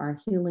through our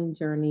healing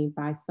journey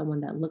by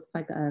someone that looks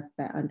like us,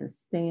 that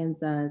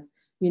understands us,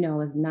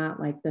 is not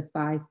like the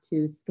size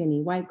 2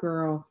 skinny white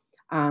girl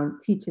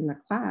teaching the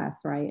class,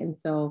 right? And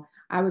so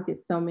I would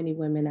get so many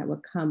women that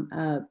would come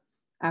up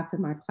after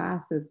my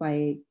classes,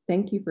 like,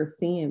 thank you for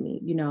seeing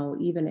me,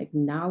 even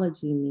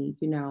acknowledging me,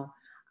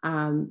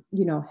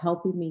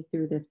 helping me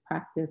through this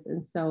practice.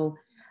 And so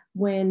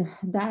when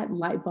that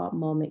light bulb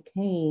moment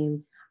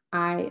came,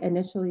 I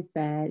initially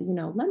said,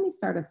 let me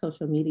start a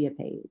social media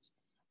page.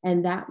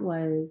 And that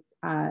was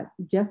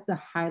just to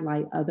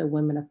highlight other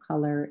women of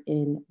color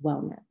in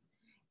wellness.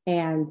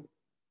 And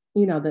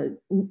the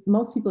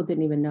most people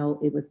didn't even know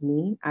it was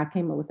me. I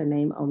came up with the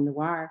name Om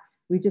Noir.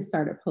 We just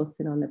started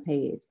posting on the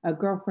page. A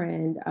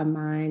girlfriend of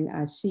mine,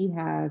 she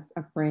has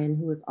a friend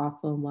who is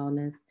also in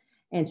wellness,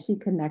 and she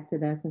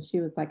connected us, and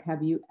she was like,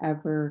 "Have you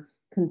ever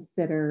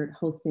considered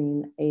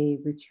hosting a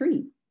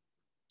retreat?"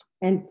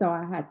 And so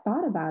I had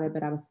thought about it,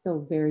 but I was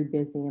still very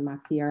busy in my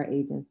PR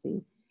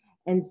agency.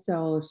 And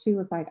so she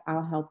was like,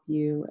 "I'll help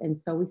you." And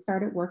so we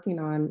started working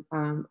on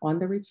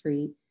the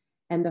retreat.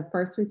 And the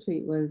first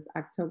retreat was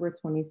October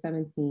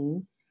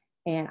 2017.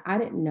 And I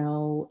didn't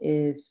know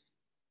if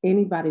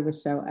anybody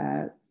would show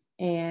up.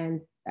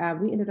 And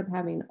we ended up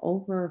having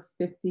over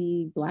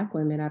 50 Black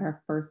women at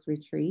our first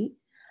retreat.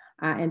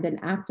 And then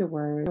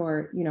afterwards,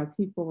 or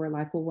people were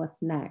like, "Well,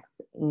 what's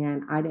next?"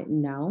 And I didn't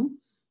know,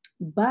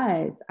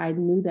 but I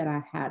knew that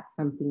I had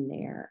something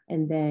there.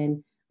 And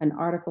then an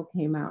article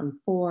came out in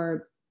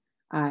Forbes,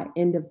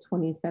 end of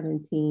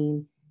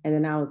 2017. And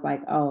then I was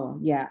like, "Oh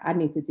yeah, I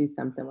need to do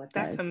something with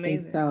That's this."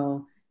 amazing. And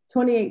so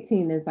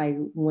 2018 is like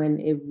when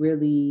it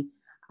really,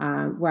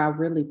 where I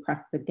really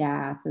pressed the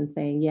gas and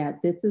saying, "Yeah,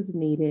 this is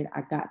needed.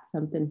 I got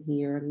something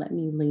here. Let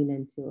me lean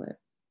into it."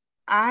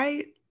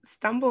 I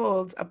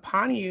stumbled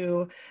upon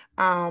you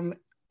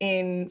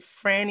in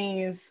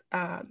Franny's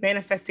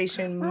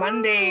Manifestation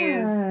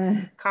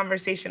Mondays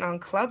conversation on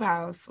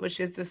Clubhouse, which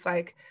is this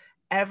like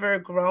ever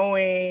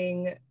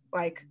growing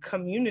like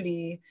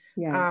community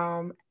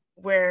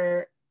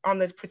where on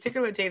this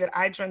particular day that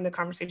I joined the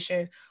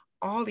conversation,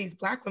 all these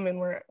Black women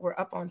were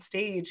up on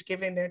stage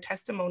giving their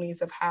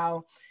testimonies of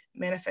how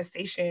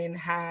manifestation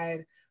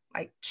had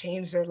like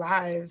changed their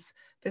lives.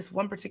 This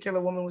one particular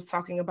woman was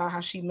talking about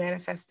how she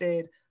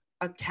manifested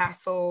a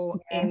castle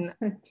in,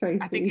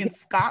 I think in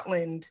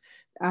Scotland.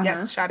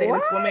 Yes, Sade,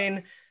 this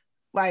woman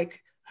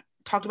like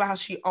talked about how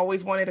she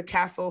always wanted a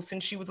castle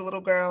since she was a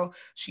little girl.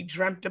 She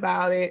dreamt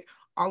about it.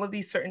 All of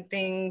these certain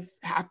things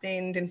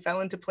happened and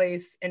fell into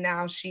place. And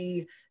now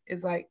she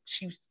is like,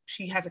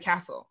 she has a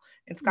castle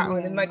in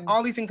Scotland. And like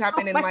all these things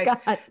happened. And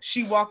like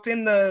she walked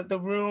in the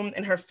room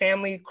and her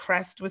family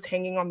crest was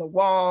hanging on the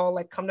wall.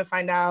 Like come to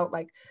find out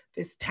like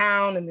this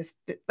town and this,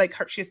 like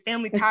she has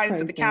family ties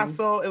to the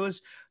castle. It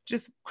was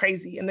just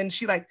crazy. And then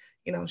she like,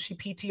 she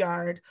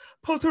PTR'd,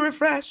 pull to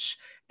refresh.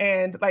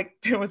 And like,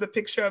 there was a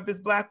picture of this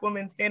Black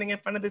woman standing in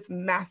front of this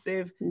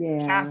massive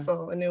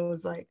castle. And it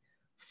was like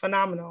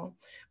phenomenal.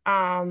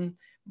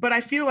 But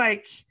I feel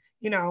like,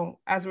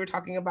 as we were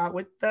talking about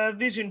with the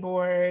vision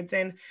boards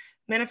and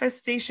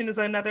manifestation is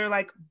another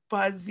like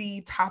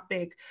buzzy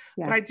topic,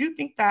 but I do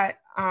think that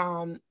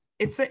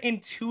it's an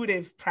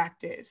intuitive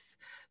practice.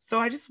 So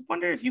I just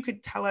wonder if you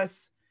could tell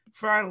us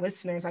for our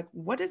listeners, like,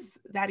 what does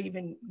that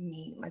even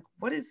mean? Like,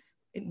 what does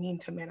it mean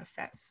to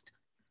manifest?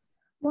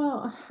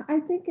 Well, I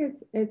think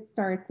it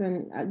starts,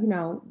 and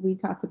we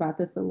talked about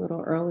this a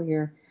little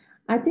earlier.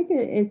 I think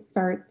it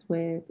starts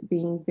with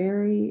being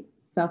very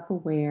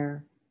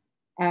self-aware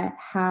at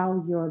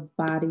how your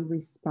body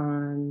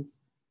responds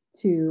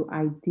to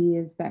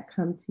ideas that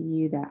come to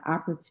you, that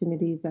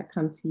opportunities that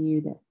come to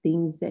you, that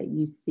things that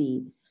you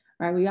see,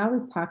 right? We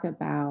always talk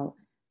about,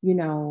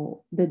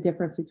 the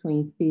difference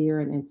between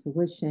fear and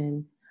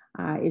intuition.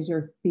 Is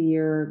your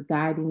fear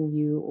guiding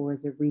you or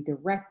is it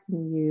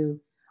redirecting you?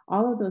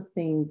 All of those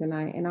things. And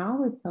I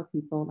always tell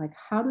people, like,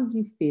 how do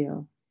you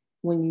feel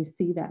when you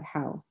see that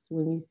house,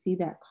 when you see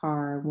that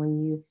car,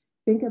 when you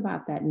think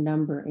about that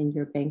number in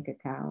your bank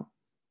account?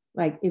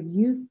 Like, if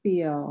you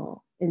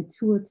feel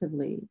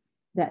intuitively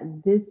that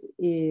this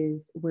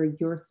is where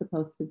you're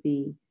supposed to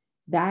be,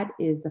 that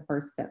is the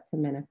first step to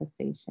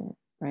manifestation,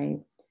 right?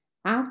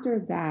 After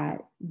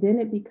that, then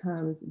it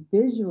becomes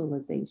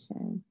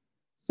visualization.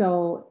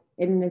 So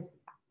in this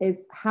is,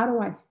 how do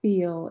I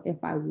feel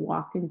if I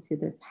walk into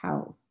this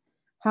house?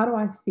 How do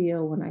I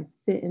feel when I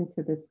sit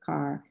into this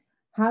car?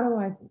 How do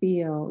I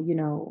feel,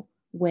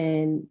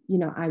 when,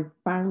 I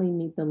finally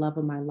meet the love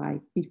of my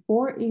life?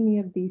 Before any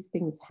of these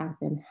things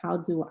happen, how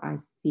do I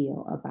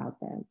feel about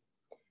them?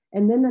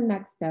 And then the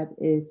next step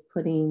is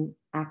putting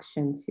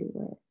action to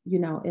it.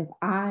 If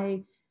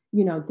I,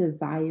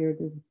 desire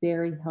this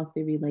very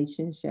healthy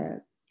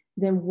relationship,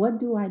 then what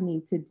do I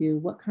need to do?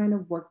 What kind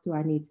of work do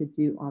I need to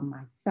do on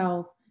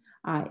myself,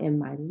 in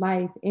my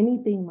life,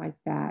 anything like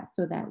that,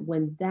 so that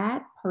when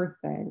that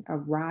person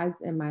arrives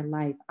in my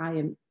life, I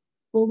am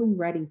fully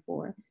ready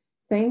for it.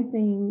 Same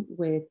thing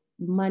with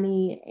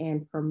money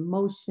and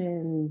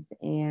promotions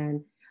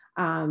and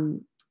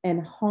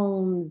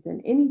homes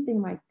and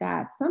anything like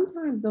that.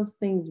 Sometimes those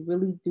things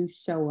really do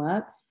show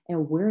up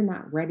and we're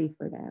not ready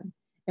for them.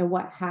 And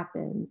what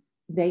happens?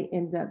 They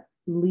end up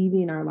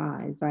leaving our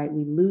lives, right?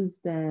 We lose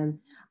them.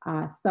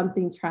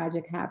 Something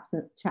tragic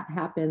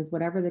happens,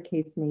 whatever the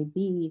case may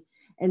be.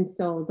 And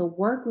so the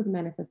work with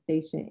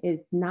manifestation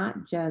is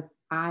not just,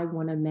 I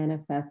want to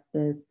manifest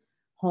this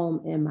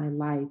home in my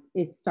life.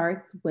 It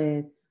starts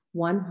with,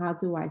 one, how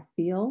do I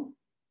feel?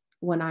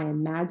 when I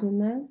imagine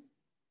this?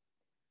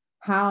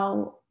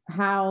 How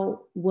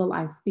will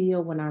I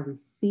feel when I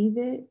receive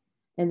it?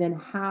 And then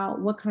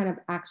what kind of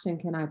action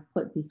can I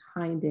put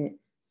behind it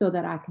so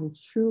that I can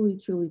truly,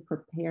 truly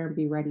prepare and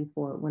be ready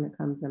for it when it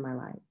comes in my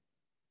life?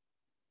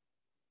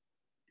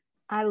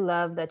 I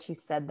love that you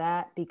said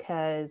that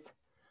because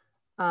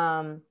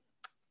so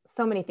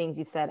many things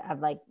you've said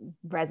I've like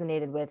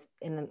resonated with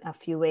in a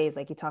few ways.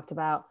 Like you talked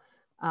about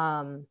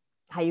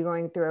how you're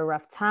going through a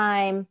rough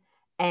time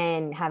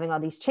and having all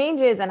these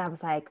changes. And I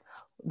was like,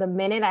 the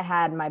minute I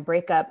had my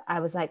breakup, I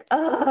was like,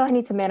 oh, I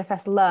need to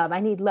manifest love.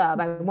 I need love.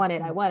 I want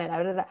it. I want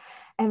it.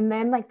 And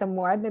then like the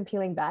more I've been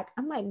peeling back,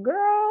 I'm like,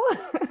 girl,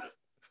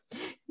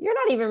 you're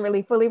not even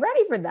really fully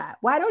ready for that.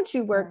 Why don't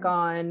you work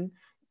on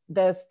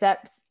the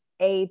steps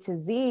A to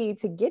Z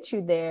to get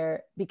you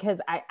there? Because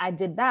I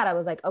did that. I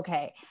was like,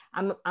 okay,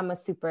 I'm a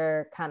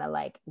super kind of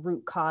like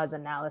root cause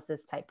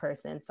analysis type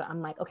person. So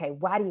I'm like, okay,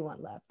 why do you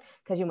want love?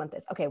 Because you want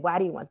this. Okay, why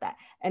do you want that?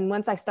 And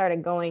once I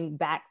started going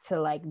back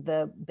to like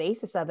the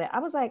basis of it, I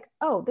was like,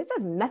 oh, this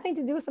has nothing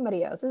to do with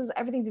somebody else. This has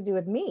everything to do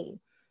with me.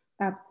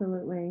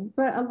 Absolutely.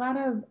 But a lot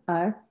of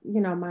us,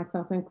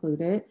 myself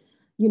included,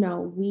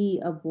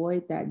 we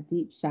avoid that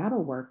deep shadow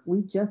work.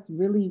 We just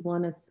really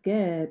want to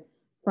skip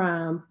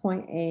from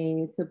point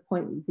A to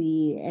point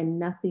Z and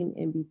nothing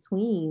in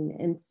between.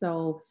 And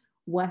so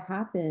what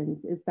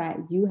happens is that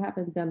you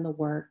haven't done the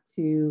work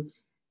to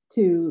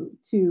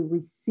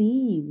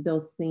receive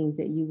those things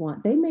that you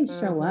want. They may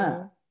show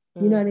up.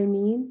 You know what I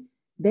mean?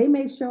 They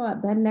may show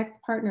up. That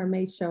next partner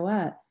may show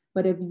up.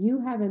 But if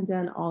you haven't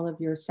done all of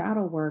your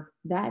shadow work,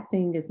 that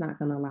thing is not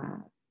going to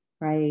last,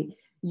 right?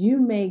 You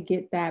may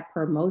get that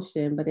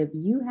promotion, but if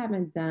you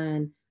haven't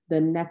done the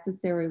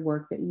necessary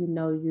work that you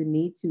know you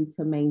need to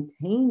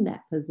maintain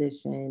that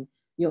position,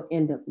 you'll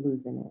end up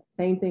losing it.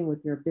 Same thing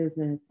with your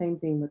business, same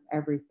thing with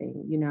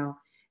everything,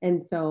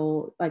 And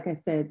so, like I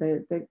said,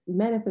 the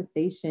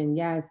manifestation,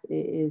 yes, it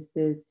is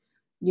this,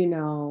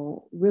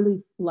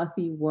 really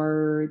fluffy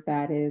word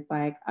that is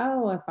like,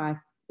 oh, if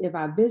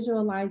I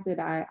visualize it,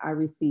 I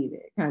receive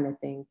it kind of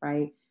thing,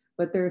 right?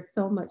 But there's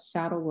so much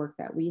shadow work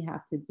that we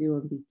have to do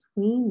in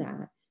between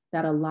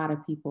that a lot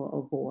of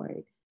people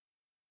avoid,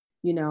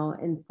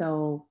 And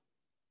so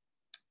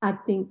I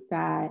think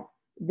that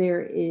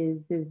there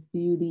is this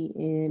beauty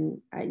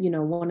in,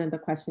 one of the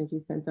questions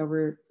you sent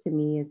over to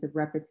me is the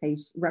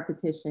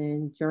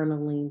repetition,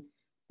 journaling,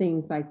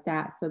 things like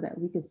that, so that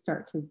we can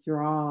start to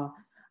draw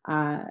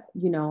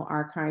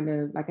our kind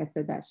of, like I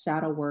said, that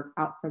shadow work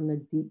out from the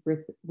deep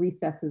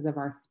recesses of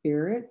our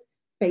spirits,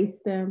 face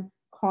them,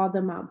 call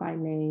them out by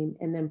name,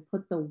 and then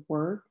put the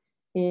work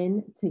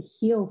in to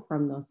heal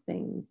from those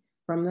things,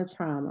 from the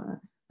trauma,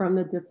 from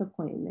the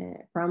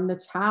disappointment, from the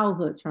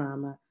childhood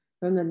trauma,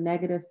 from the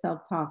negative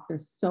self-talk.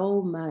 There's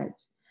so much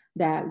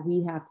that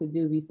we have to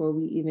do before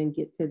we even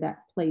get to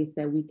that place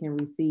that we can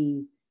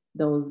receive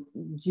those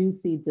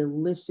juicy,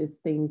 delicious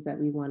things that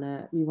we want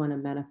to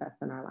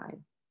manifest in our life.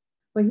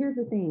 But here's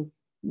the thing,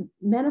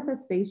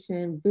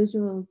 manifestation,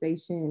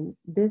 visualization,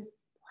 this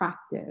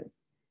practice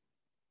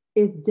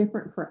is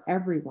different for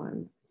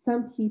everyone.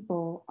 Some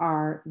people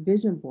are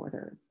vision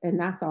boarders, and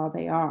that's all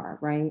they are,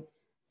 right?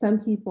 Some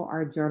people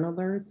are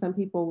journalers. Some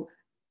people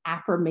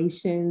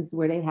affirmations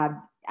where they have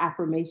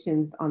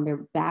affirmations on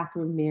their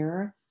bathroom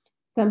mirror.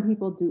 Some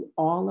people do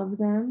all of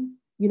them.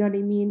 You know what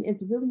I mean?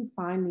 It's really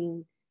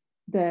finding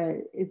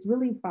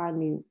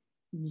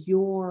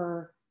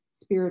your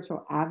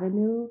spiritual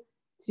avenue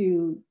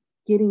to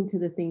getting to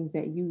the things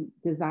that you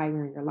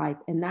desire in your life.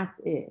 And that's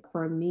it.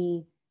 For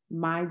me,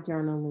 my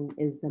journaling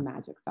is the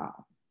magic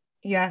sauce.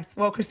 Yes.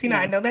 Well, Christina,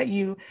 I know that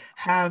you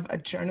have a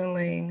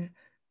journaling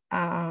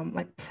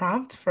like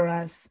prompt for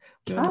us.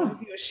 We would love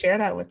if you would share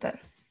that with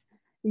us.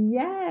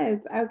 Yes.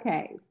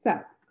 Okay. So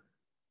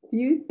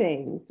few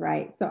things,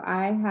 right? So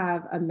I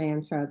have a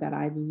mantra that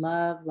I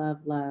love, love,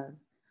 love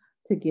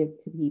to give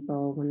to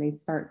people when they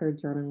start their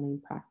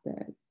journaling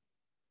practice.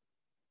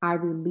 I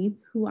release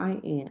who I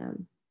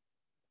am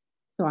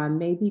so I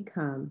may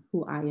become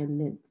who I am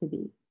meant to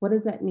be. What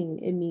does that mean?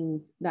 It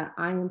means that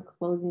I am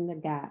closing the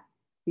gap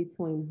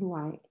between who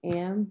I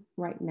am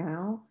right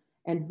now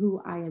and who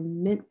I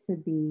am meant to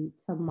be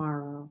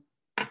tomorrow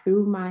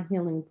through my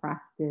healing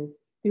practice,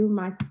 through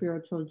my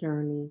spiritual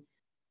journey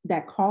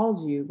that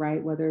calls you,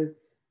 right? Whether it's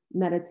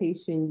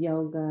meditation,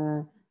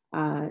 yoga,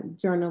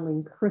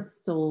 journaling,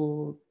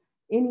 crystals,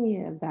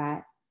 any of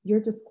that,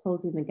 you're just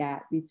closing the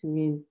gap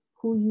between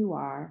who you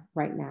are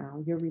right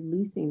now. You're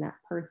releasing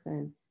that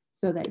person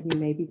so that you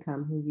may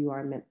become who you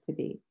are meant to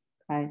be,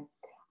 okay?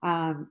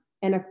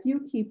 And a few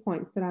key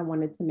points that I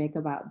wanted to make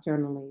about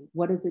journaling.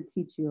 What does it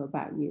teach you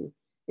about you?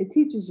 It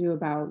teaches you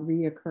about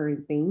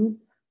reoccurring things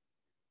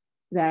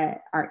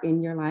that are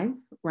in your life,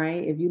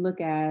 right? If you look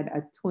at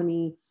a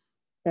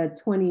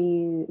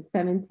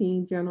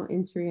 2017 journal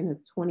entry and a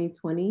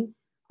 2020,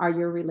 are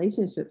your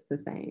relationships the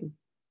same,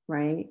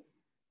 right?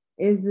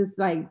 Is this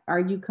like, are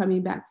you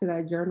coming back to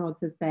that journal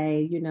to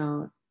say,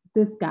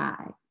 this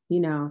guy,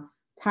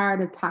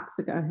 tired of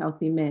toxic,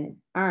 unhealthy men?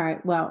 All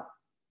right, well,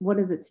 what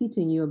is it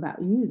teaching you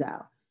about you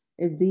though?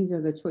 is these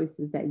are the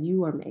choices that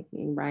you are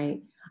making,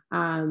 right?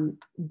 Are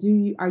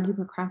you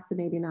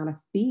procrastinating out of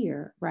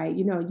fear, right?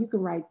 You know, you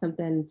can write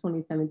something in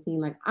 2017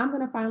 like, I'm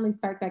going to finally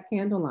start that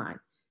candle line.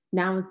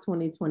 Now it's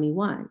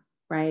 2021,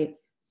 right?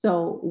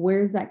 So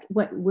where's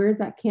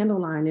that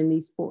candle line in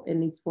these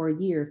 4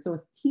 years? So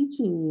it's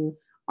teaching you,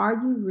 are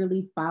you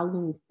really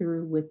following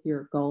through with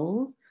your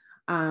goals?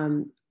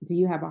 Do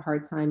you have a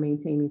hard time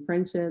maintaining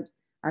friendships?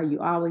 Are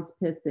you always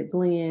pissed at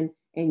Glenn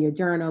in your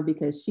journal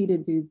because she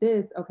did do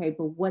this? Okay,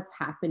 but what's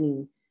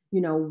happening? You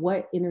know,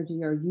 what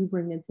energy are you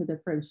bringing to the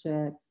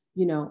friendship?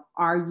 You know,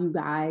 are you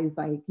guys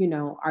like, you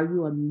know, are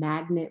you a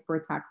magnet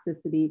for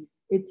toxicity?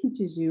 It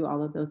teaches you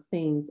all of those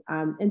things.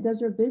 And does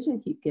your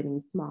vision keep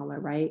getting smaller,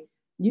 right?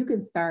 You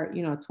can start,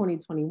 you know,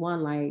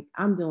 2021, like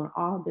I'm doing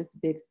all this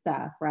big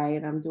stuff,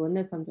 right? I'm doing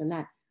this, I'm doing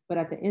that. But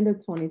at the end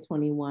of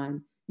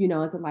 2021, you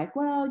know, is it like,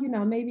 well, you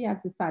know, maybe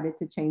I've decided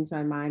to change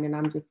my mind and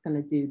I'm just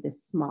going to do this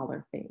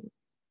smaller thing.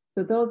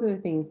 So those are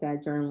the things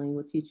that journaling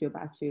will teach you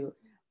about you.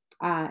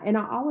 And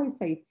I always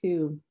say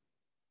too,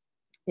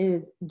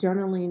 is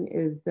journaling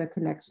is the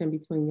connection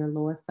between your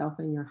lowest self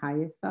and your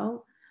highest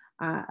self.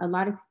 A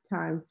lot of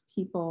times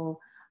people,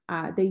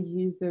 they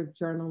use their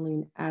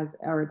journaling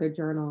or their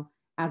journal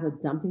as a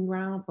dumping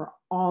ground for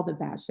all the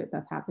bad shit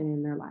that's happening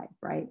in their life,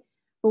 right?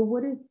 But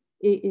what if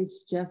it is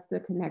just the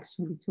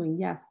connection between,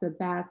 yes, the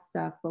bad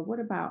stuff, but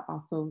what about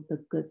also the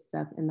good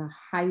stuff and the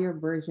higher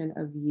version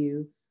of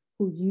you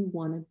who you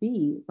want to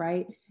be,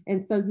 right?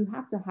 And so you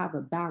have to have a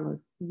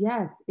balance.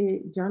 Yes,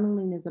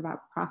 journaling is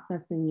about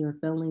processing your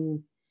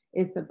feelings.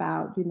 It's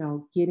about, you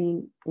know,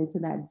 getting into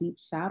that deep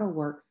shadow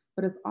work,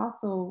 but it's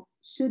also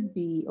should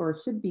be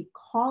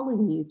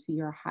calling you to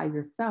your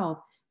higher self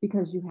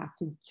because you have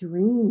to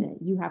dream it,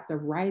 you have to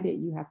write it,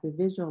 you have to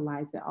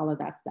visualize it, all of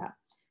that stuff.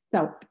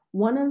 So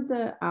one of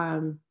the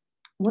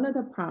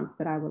prompts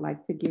that I would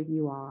like to give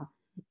you all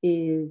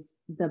is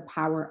the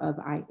power of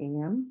I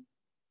am.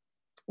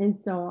 And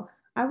so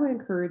I would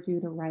encourage you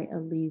to write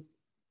at least,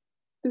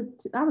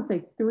 I would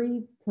say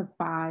 3 to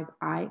 5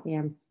 I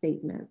am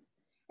statements.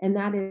 And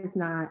that is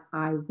not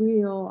I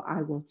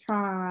will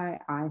try,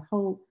 I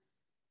hope.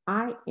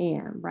 I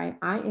am, right?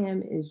 I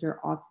am is your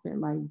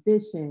ultimate like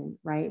vision,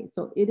 right?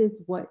 So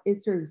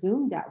it's your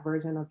zoomed out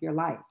version of your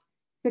life.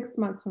 6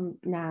 months from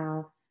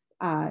now,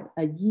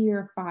 a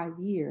year, 5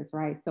 years,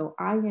 right? So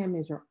I am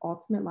is your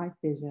ultimate life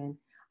vision.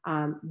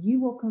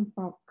 You will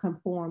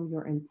conform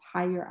your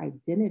entire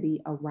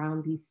identity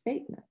around these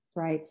statements,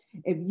 right?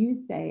 If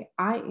you say,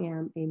 I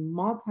am a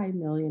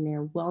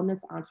multimillionaire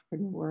wellness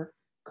entrepreneur,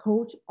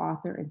 coach,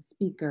 author, and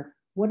speaker,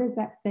 what is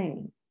that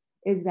saying?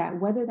 Is that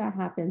whether that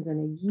happens in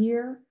a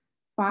year,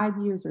 5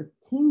 years, or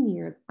 10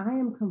 years, I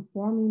am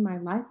conforming my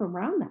life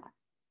around that.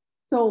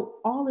 So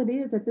all it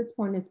is at this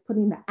point is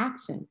putting the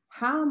action.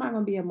 How am I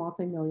going to be a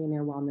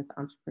multimillionaire wellness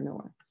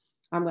entrepreneur?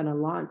 I'm going to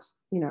launch,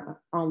 you know,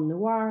 Homme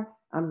Noir.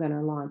 I'm going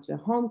to launch a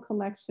home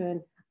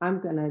collection. I'm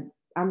going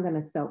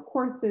to sell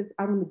courses.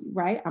 I'm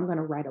going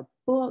to write a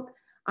book.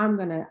 I'm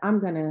going to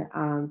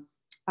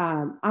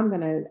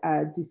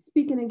do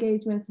speaking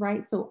engagements,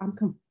 right? So I'm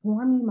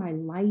conforming my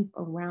life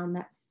around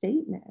that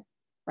statement,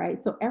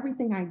 right? So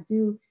everything I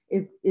do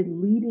is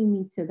leading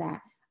me to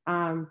that.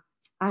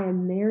 I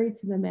am married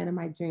to the man of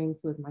my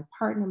dreams, who is my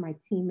partner, my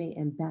teammate,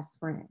 and best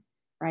friend,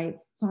 right?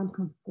 So I'm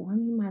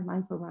conforming my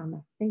life around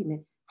that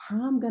statement.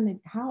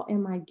 How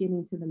am I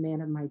getting to the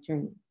man of my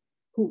dreams,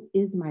 who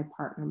is my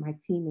partner, my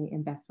teammate,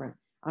 and best friend?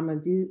 I'm gonna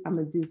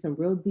do some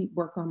real deep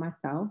work on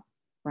myself,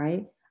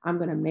 right? I'm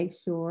gonna make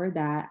sure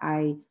that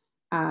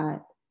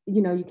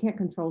you can't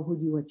control who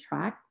you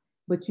attract,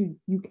 but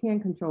you can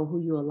control who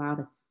you allow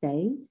to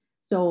stay.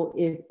 So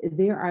if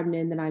there are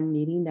men that I'm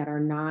meeting that are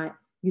not,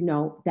 you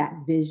know, that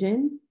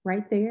vision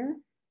right there,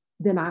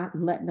 then I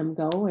let them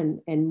go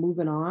and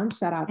moving on.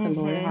 Shout out to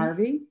Lori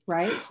Harvey,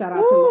 right? Shout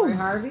out to Lori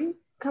Harvey.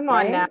 Come on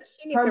right? now.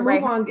 She needs to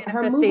write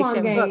her move on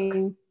book.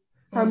 game.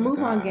 Her move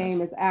on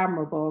game is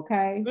admirable,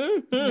 okay?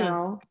 Mm-hmm. You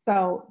know,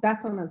 so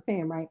that's what I'm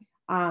saying, right?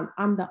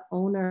 I'm the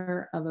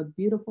owner of a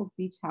beautiful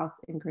beach house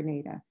in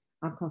Grenada.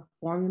 I'm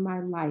conforming my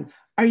life.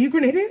 Are you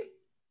Grenadian?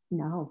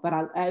 No, but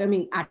I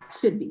mean, I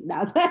should be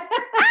now.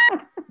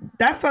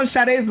 That's on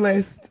Sade's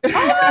list.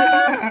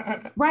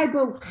 Right,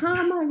 but how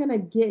am I gonna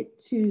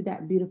get to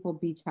that beautiful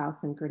beach house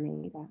in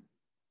Grenada?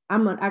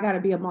 I gotta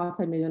be a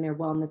multimillionaire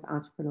wellness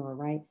entrepreneur,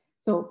 right?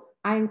 So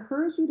I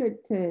encourage you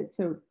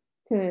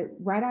to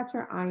write out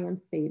your I am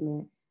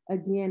statement.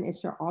 Again,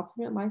 it's your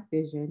ultimate life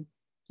vision.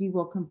 You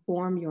will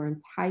conform your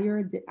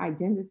entire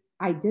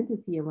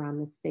identity around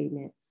this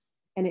statement.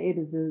 And it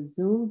is a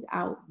zoomed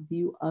out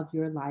view of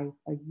your life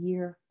a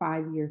year,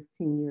 5 years,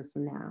 10 years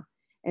from now.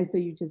 And so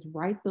you just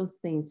write those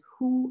things.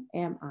 Who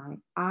am I?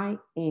 I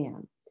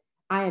am.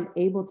 I am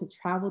able to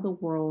travel the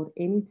world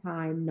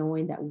anytime,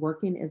 knowing that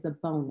working is a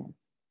bonus,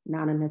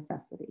 not a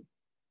necessity,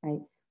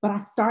 right? But I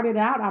started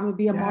out, I'm gonna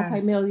be a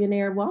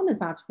multimillionaire wellness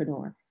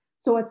entrepreneur.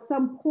 So at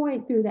some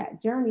point through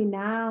that journey,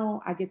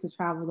 now I get to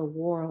travel the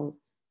world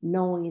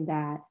knowing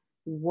that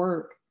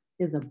work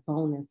is a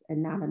bonus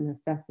and not a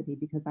necessity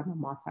because I'm a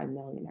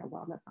multimillionaire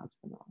wellness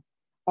entrepreneur.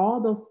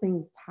 all those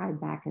things tie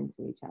back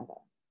into each other,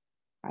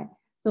 right?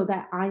 So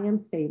that I am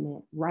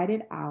statement, write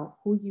it out,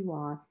 who you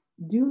are.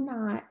 Do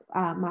not,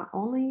 my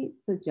only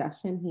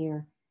suggestion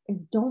here is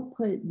don't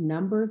put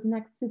numbers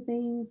next to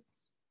things.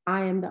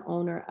 I am the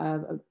owner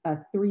of a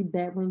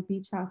 3-bedroom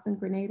beach house in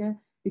Grenada,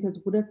 because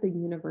what if the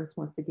universe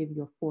wants to give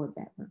you a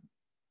 4-bedroom?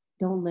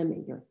 Don't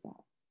limit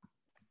yourself.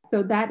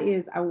 So that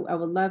is, I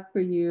would love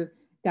for you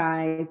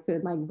guys to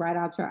like write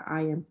out your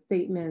I am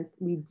statements.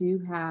 We do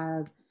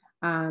have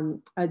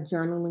a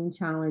journaling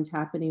challenge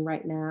happening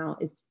right now.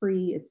 It's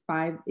free. It's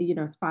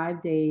it's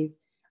 5 days.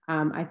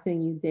 I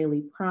send you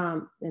daily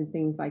prompts and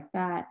things like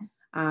that.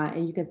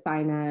 And you can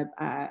sign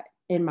up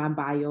in my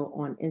bio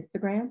on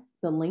Instagram,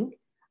 the link.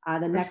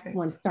 The next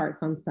one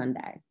starts on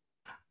Sunday.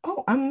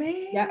 Oh,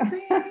 amazing. Yeah.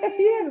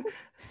 Yeah.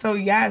 So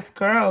yes,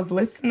 girls,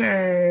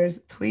 listeners,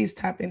 please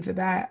tap into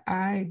that.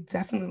 I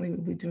definitely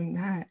will be doing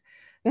that.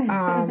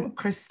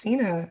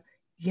 Christina,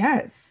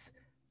 yes,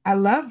 I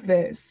love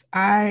this.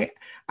 I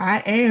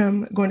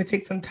am going to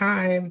take some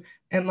time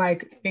and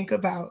like think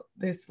about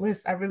this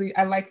list. I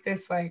like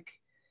this like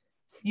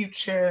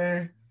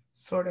future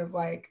sort of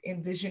like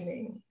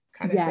envisioning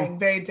kind of Yes. thing,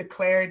 very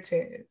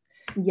declarative.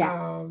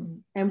 Yeah.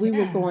 And we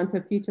will go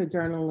into future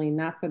journaling.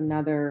 That's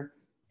another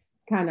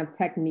kind of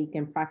technique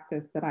and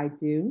practice that I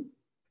do.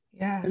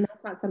 Yeah. And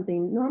that's not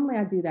something, normally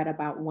I do that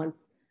about once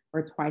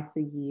or twice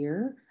a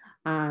year.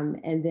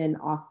 And then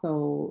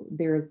also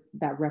there's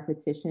that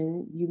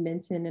repetition you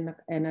mentioned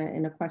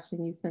in a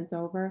question you sent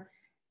over.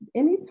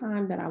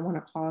 Anytime that I want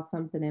to call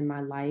something in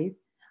my life,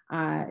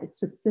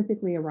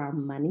 specifically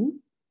around money,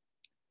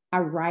 I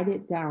write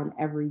it down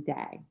every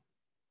day.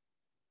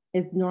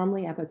 It's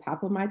normally at the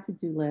top of my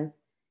to-do list.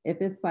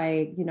 If it's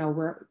like,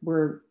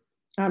 we're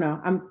I don't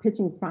know, I'm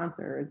pitching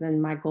sponsors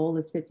and my goal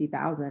is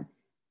 50,000.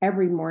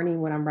 Every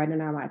morning when I'm writing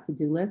out my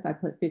to-do list, I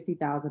put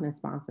 50,000 in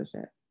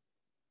sponsorship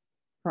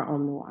for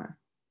Homme Noir.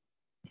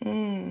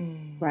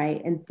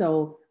 Right. And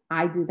so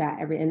I do that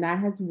and that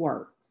has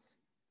worked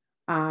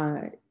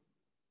since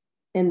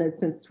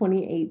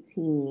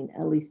 2018,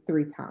 at least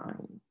 3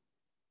 times.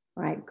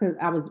 Right. Because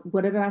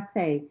what did I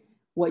say?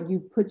 What you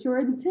put your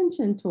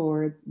intention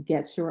towards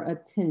gets your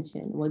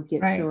attention. What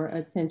gets your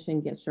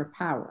attention gets your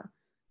power.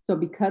 So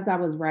because I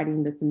was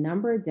writing this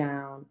number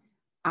down,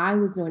 I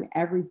was doing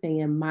everything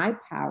in my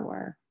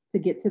power to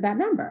get to that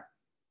number,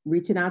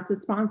 reaching out to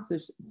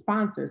sponsors,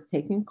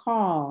 taking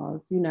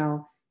calls,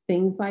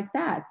 things like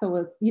that. So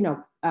it's,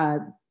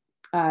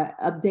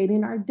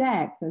 updating our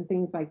decks and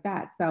things like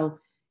that. So,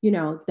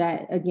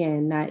 that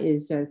again, that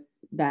is just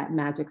that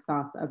magic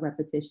sauce of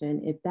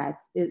repetition. If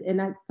that's it, and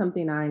that's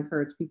something I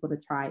encourage people to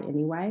try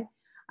anyway.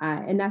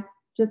 And that's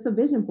just a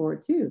vision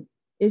board too.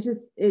 It's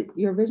just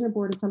your vision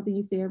board is something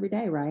you see every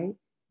day, right?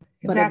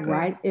 Exactly.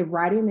 But if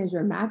writing is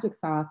your magic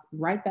sauce,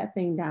 write that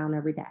thing down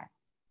every day.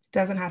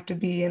 Doesn't have to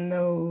be in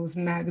those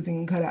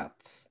magazine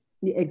cutouts.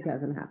 It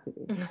doesn't have to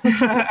be.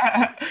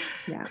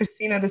 Yeah.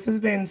 Christina, this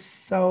has been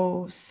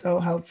so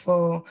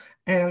helpful.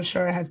 And I'm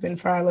sure it has been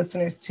for our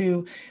listeners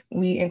too.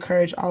 We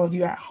encourage all of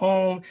you at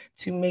home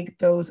to make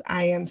those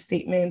I am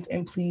statements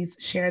and please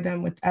share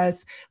them with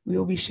us. We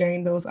will be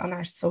sharing those on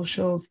our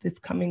socials this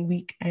coming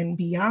week and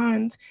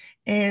beyond.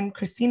 And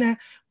Christina,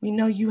 we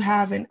know you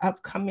have an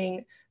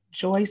upcoming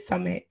Joy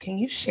Summit. Can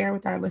you share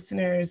with our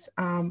listeners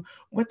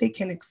what they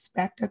can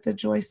expect at the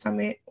Joy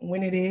Summit,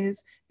 when it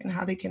is, and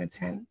how they can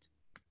attend?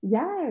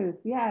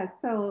 Yes.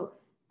 So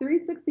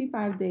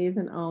 365 Days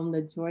in Homme,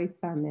 the Joy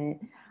Summit.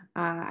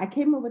 I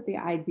came up with the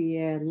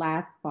idea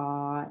last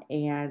fall,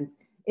 and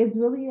it's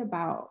really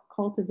about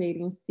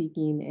cultivating,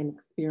 seeking, and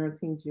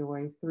experiencing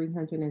joy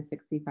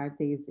 365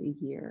 days a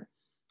year.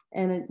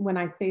 And when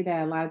I say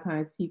that, a lot of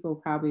times people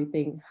probably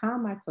think, how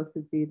am I supposed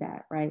to do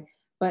that? Right.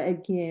 But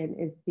again,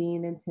 it's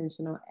being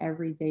intentional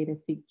every day to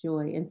seek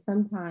joy. And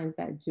sometimes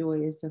that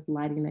joy is just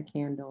lighting a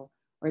candle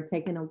or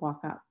taking a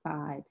walk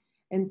outside.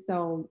 And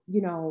so,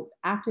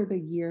 after the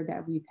year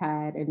that we've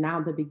had, and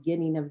now the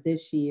beginning of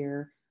this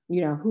year,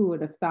 who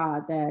would have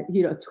thought that,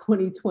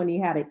 2020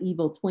 had an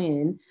evil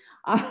twin,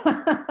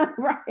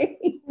 right?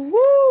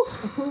 Woo!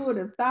 Who would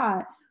have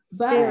thought?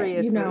 But,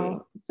 seriously,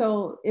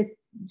 so it's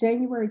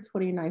January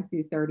 29th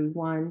through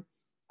 31.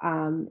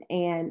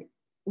 And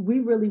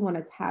we really want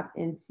to tap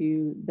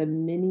into the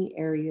many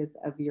areas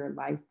of your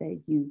life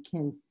that you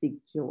can seek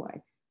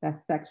joy.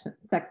 That's sex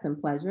and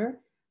pleasure,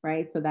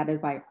 right? So that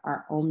is like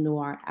our Homme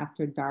Noir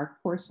After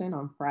Dark portion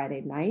on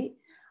Friday night.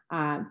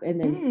 And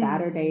then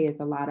Saturday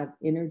is a lot of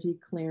energy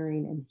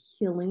clearing and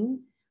healing,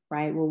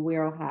 right? Where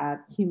we'll have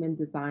human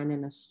design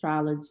and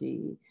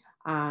astrology.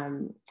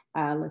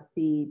 Let's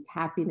see,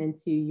 tapping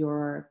into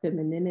your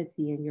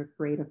femininity and your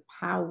creative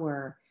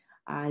power.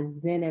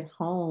 Zen at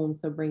home,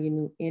 so bringing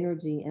new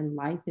energy and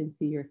life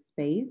into your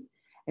space.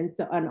 And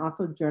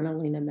also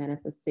journaling and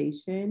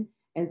manifestation.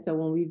 And so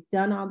when we've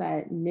done all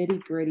that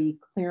nitty gritty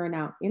clearing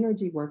out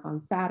energy work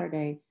on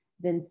Saturday,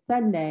 then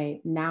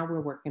Sunday, now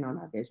we're working on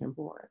our vision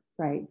board,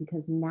 right?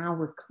 Because now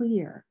we're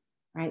clear,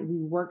 right? We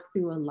work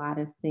through a lot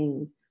of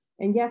things.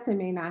 And yes, it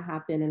may not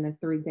happen in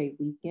a 3-day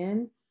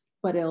weekend,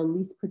 but it'll at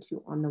least put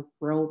you on the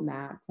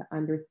roadmap to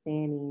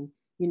understanding,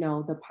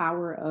 the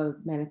power of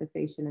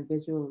manifestation and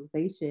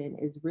visualization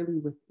is really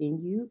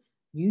within you.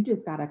 You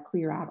just got to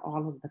clear out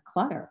all of the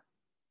clutter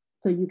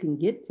so you can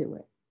get to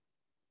it.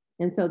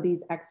 And so these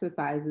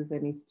exercises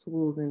and these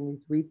tools and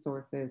these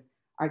resources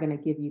are going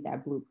to give you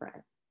that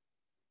blueprint.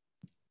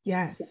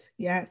 Yes.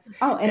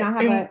 Oh, and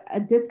I have a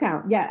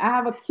discount. Yeah, I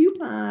have a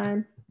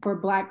coupon for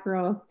Black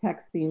Girls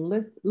Texting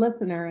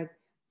listeners.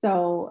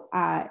 So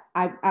I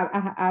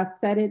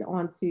set it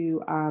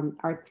onto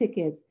our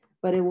tickets,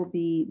 but it will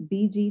be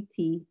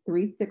BGT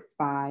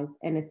 365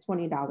 and it's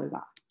 $20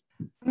 off.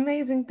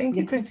 Amazing. Thank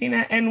you,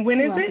 Christina. And when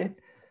is it?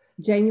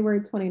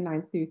 January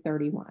 29th through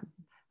 31.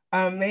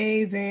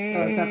 Amazing.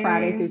 So it's a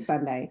Friday through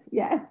Sunday.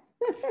 Yes.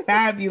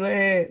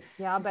 Fabulous.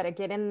 Y'all better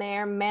get in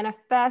there,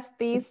 manifest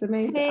these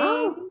things.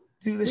 Oh,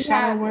 do the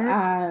shadow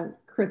work.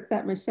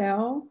 Chrisette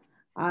Michelle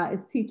is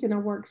teaching a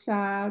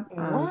workshop.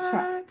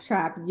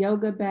 Trap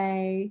Yoga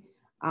Bay.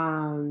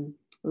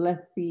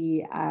 Let's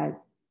see.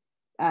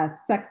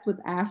 Sex with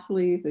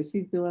Ashley. So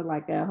she's doing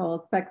like a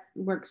whole sex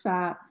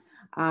workshop.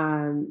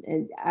 And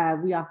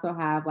we also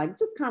have like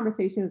just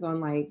conversations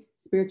on like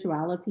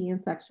spirituality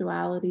and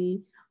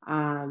sexuality.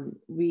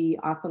 We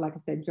also, like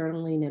I said,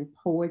 journaling and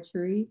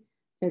poetry,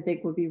 which I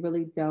think would be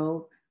really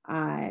dope.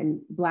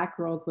 And Black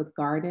Girls with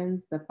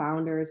Gardens, the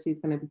founder, she's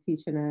going to be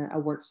teaching a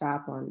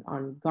workshop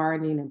on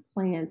gardening and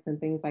plants and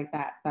things like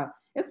that. So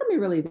it's going to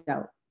be really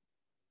dope.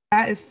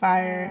 That is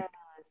fire.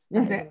 Yes,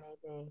 that is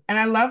amazing. And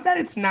I love that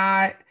it's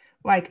not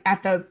like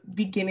at the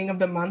beginning of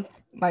the month,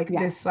 like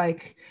this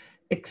like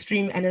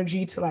extreme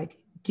energy to like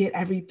get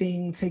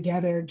everything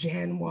together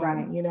Jan 1,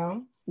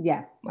 right.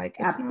 Yes, like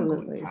it's an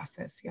ongoing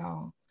process,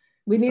 y'all.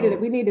 We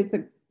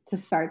needed to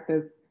start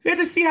this. We had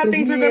to see how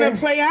things are going to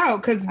play out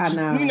because,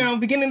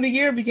 beginning of the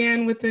year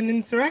began with an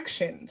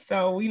insurrection.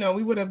 So, we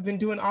would have been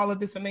doing all of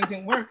this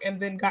amazing work and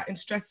then gotten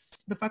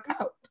stressed the fuck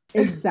out.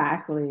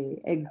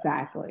 Exactly.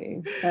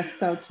 That's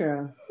so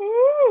true.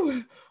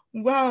 Ooh.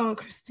 Well,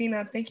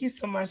 Christina, thank you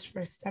so much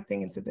for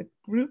stepping into the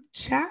group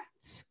chat.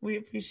 We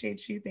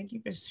appreciate you. Thank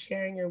you for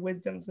sharing your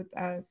wisdoms with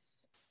us.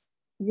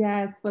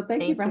 Yes. Well,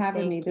 thank you for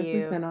having me. This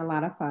has been a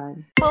lot of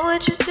fun. What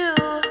would you do?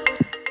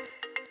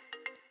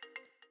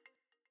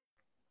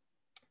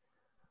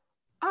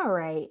 All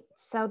right,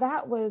 so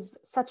that was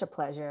such a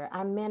pleasure.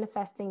 I'm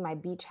manifesting my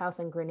beach house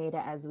in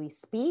Grenada as we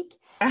speak.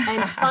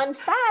 And fun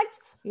fact,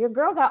 your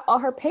girl got all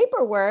her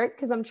paperwork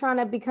because I'm trying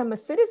to become a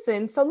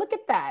citizen. So look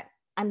at that.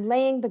 I'm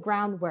laying the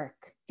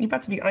groundwork. You're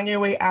about to be on your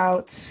way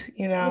out,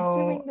 doing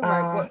the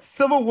work.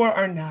 Civil war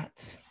or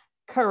not.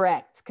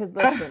 Correct, because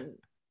listen,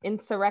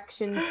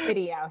 insurrection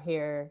city out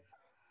here.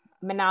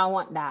 Mana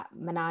want that.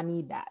 Mana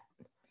need that.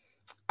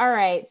 All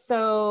right,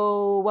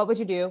 so what would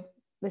you do?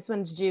 This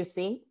one's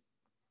juicy.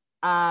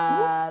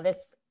 This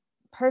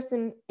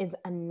person is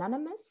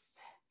anonymous.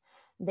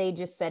 They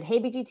just said, "Hey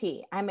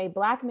BGT, I'm a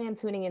Black man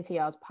tuning into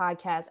y'all's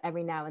podcast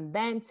every now and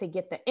then to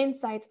get the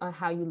insights on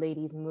how you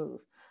ladies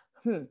move.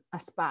 A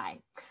spy.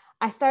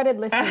 I started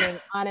listening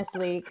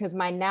honestly because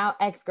my now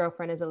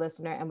ex-girlfriend is a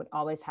listener and would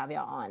always have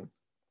y'all on.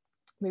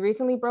 We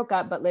recently broke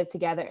up but live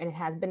together and it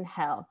has been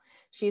hell.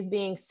 She's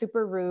being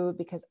super rude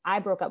because I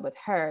broke up with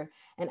her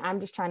and I'm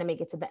just trying to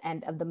make it to the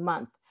end of the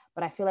month,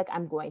 but I feel like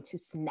I'm going to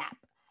snap.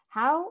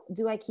 How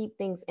do I keep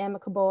things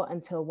amicable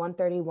until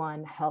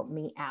 131? Help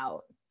me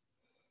out."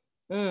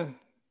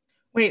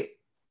 Wait,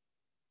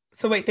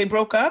 they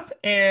broke up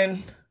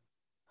and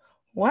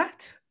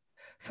what?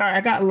 Sorry,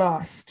 I got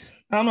lost.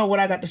 I don't know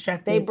what I got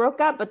distracted. They broke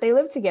up, but they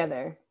live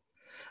together.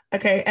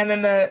 Okay, and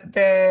then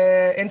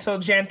the until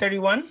Jan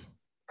 31?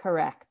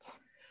 Correct.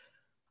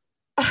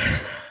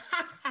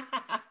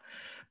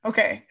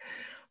 Okay.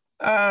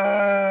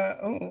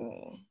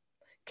 Can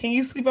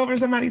you sleep over at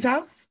somebody's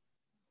house?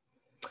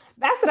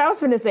 That's what I was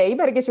going to say. You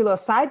better get your little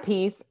side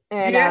piece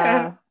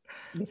and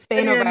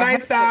spend your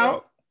nights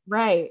out.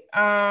 Right.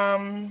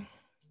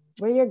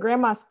 Where your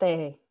grandma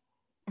stay?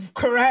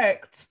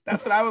 Correct.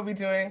 That's what I would be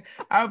doing.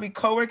 I would be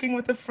co-working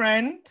with a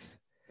friend,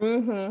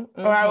 or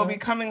I will be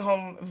coming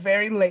home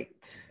very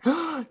late.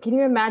 Can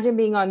you imagine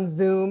being on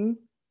Zoom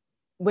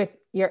with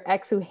your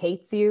ex who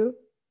hates you?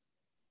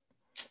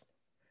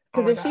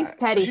 Because if she's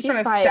petty, she's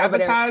trying to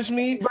sabotage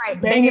me,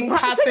 right? Banging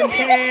pots and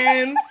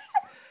pans.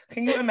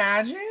 Can you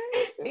imagine?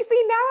 You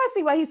see, now I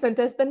see why he sent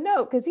us the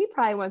note, because he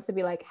probably wants to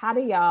be like, how do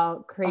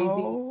y'all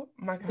crazy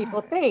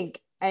people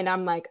think? And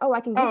I'm like, I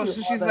can give you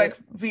so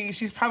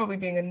she's probably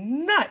being a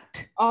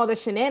nut. All the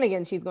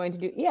shenanigans she's going to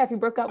do. Yeah, if you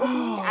broke up with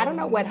me, I don't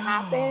know what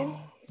happened,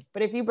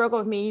 but if you broke up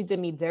with me, you did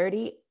me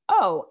dirty.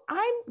 I'm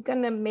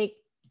going to make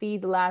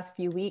these last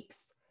few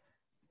weeks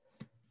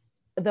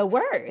the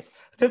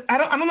worst. I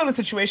don't know the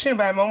situation,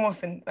 but I'm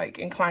almost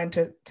inclined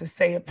to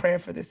say a prayer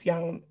for this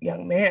young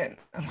man.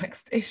 I'm like,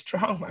 stay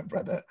strong, my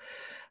brother.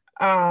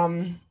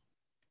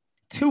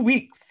 2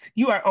 weeks.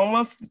 You are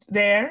almost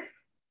there.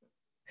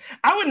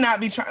 I would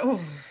not be trying.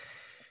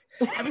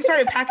 Have you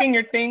started packing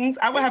your things?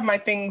 I would have my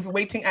things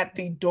waiting at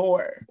the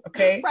door.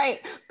 Okay. Right.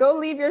 Go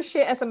leave your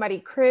shit at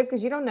somebody's crib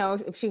because you don't know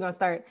if she's gonna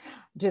start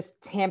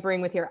just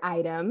tampering with your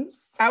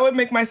items. I would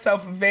make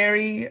myself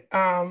very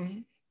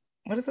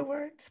what is the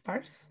word?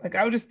 Sparse? Like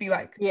I would just be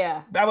like,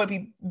 Yeah. I would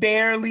be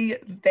barely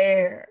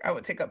there. I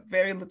would take up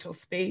very little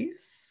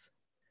space,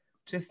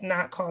 just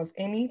not cause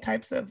any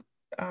types of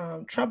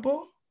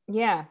trouble.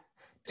 Yeah.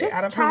 Stay Just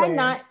out of her try way.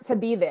 not to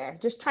be there.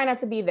 Just try not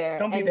to be there.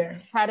 Don't be and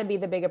there. Try to be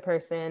the bigger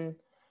person.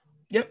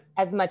 Yep.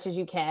 As much as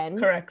you can.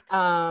 Correct.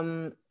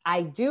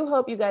 I do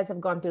hope you guys have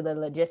gone through the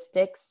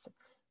logistics.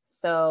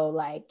 So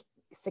like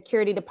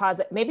security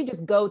deposit, maybe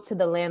just go to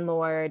the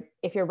landlord.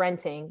 If you're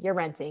renting, you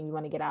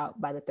want to get out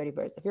by the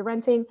 31st. If you're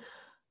renting,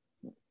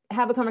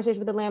 have a conversation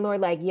with the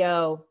landlord like,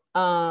 yo,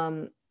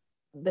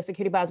 the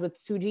security deposit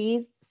with 2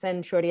 G's,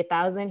 send Shorty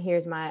 1,000.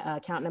 Here's my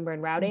account number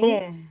and routing.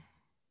 Boom.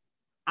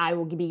 I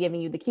will be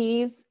giving you the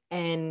keys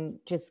and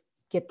just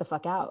get the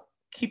fuck out.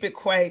 Keep it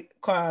quite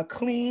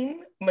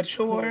clean,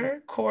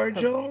 mature,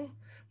 cordial.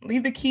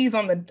 Leave the keys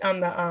on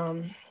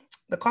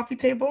the coffee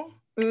table.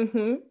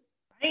 Mm-hmm.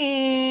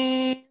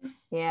 Bye.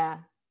 Yeah.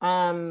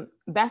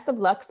 Best of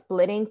luck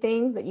splitting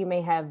things that you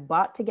may have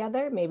bought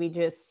together. Maybe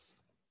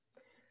just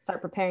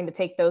start preparing to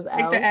take those L's.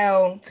 Take the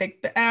L.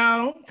 Take the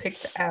L. Take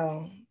the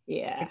L.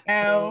 Yeah. Take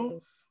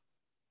L's.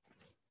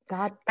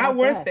 God Not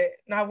worth bless. it.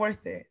 Not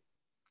worth it.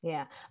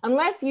 Yeah.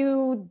 Unless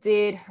you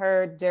did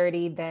her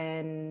dirty,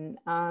 then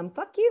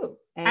fuck you.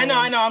 And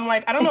I know. I'm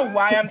like, I don't know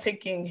why I'm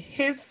taking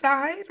his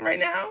side right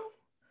now.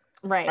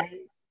 Right.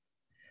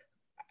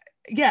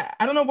 Yeah,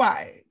 I don't know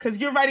why. Because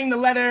you're writing the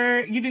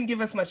letter. You didn't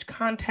give us much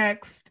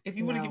context. If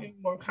you would have given me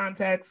more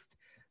context,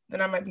 then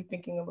I might be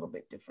thinking a little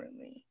bit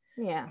differently.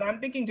 Yeah. But I'm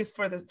thinking just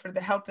for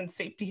the health and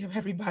safety of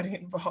everybody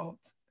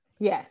involved.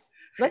 Yes.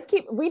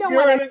 We don't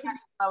want to keep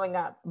blowing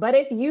up. But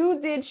if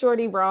you did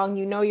Shorty wrong,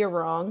 you know you're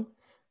wrong.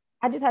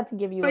 I just had to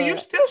give you you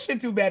still should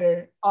do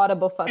better.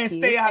 Audible fuck and you.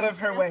 Stay out of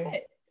her That's way.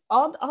 it.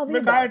 All the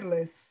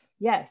regardless.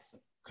 above. Yes.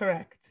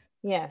 Correct.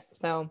 Yes.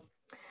 So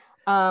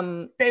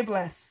stay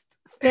blessed.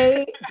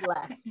 Stay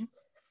blessed,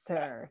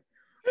 sir.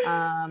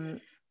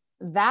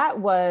 That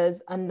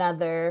was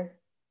another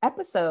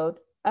episode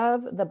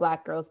of the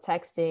Black Girls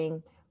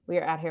Texting. We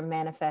are out here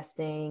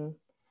manifesting.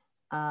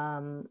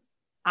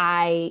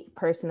 I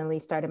personally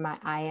started my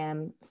I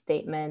am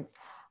statements.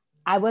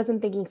 I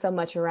wasn't thinking so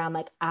much around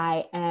like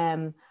I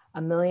am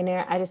a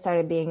millionaire. I just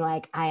started being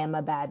like, I am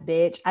a bad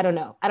bitch. I don't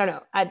know.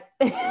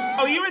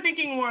 Oh, you were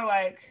thinking more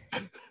like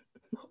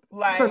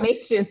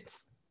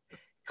affirmations.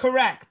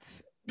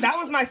 Correct. That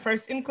was my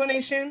first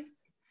inclination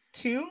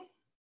too.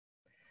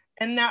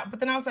 But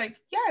then I was like,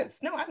 yes,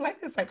 no, I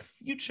like this like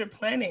future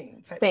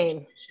planning type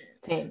situation.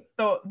 Same.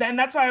 So then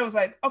that's why I was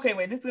like, okay,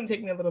 wait, this is gonna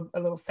take me a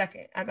little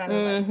second. I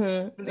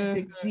gotta really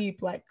dig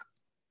deep. Like,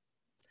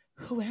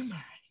 who am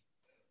I?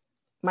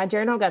 My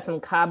journal got some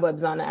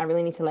cobwebs on it. I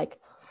really need to like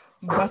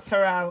bust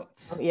her out.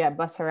 Yeah,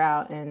 bust her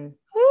out and.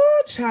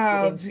 Oh,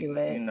 child, you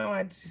know,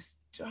 I just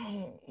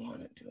don't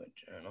want to do a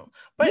journal.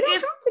 But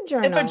if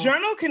a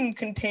journal can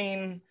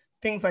contain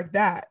things like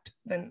that,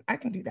 then I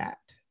can do that.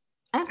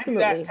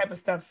 Absolutely. I do that type of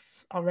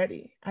stuff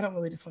already. I don't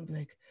really just want to be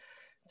like,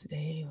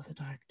 today was a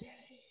dark day.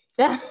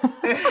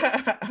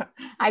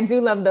 I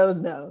do love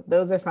those though.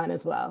 Those are fun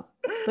as well.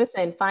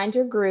 Listen, find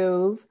your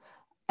groove.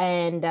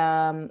 And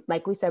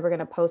like we said, we're going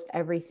to post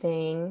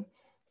everything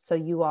so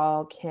you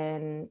all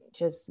can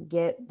just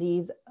get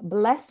these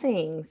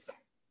blessings.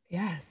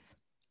 Yes.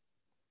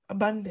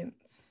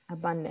 Abundance.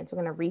 We're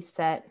going to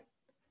reset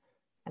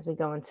as we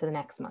go into the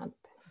next month.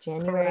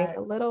 January is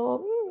a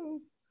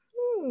little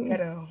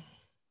ghetto.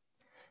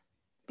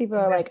 People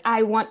are like,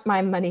 I want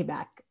my money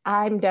back.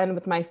 I'm done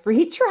with my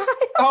free trial.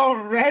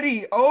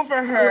 Already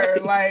over her.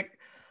 Like,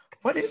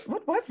 what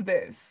was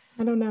this?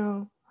 I don't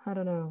know.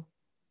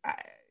 I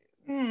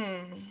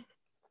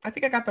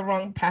think I got the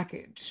wrong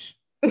package.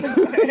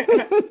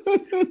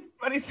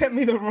 Somebody sent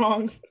me the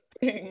wrong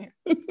thing.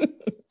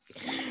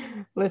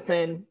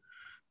 Listen,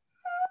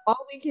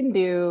 all we can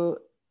do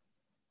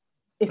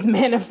is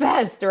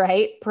manifest,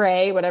 right?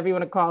 Pray, whatever you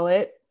want to call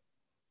it.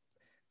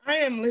 I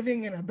am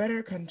living in a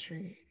better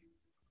country.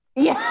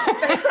 Yeah.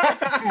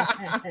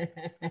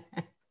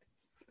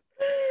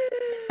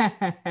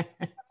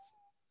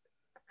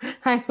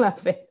 I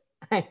love it.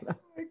 Oh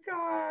my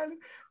God.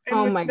 And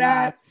oh my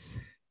God.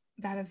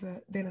 That is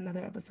then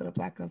another episode of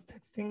Black Girls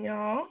Texting,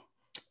 y'all.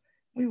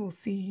 We will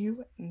see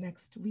you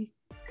next week.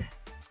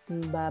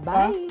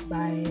 Bye-bye.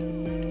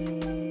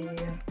 Bye.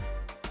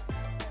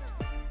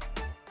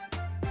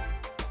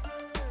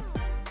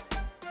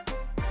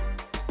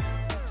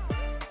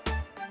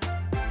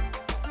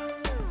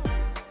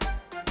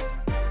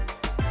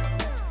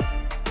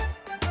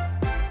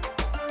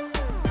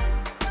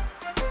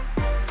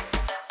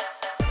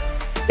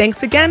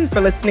 Thanks again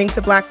for listening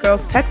to Black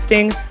Girls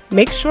Texting.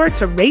 Make sure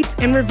to rate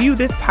and review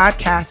this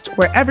podcast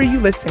wherever you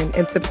listen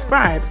and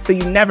subscribe so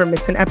you never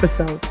miss an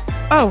episode.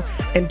 Oh,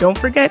 and don't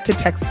forget to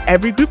text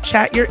every group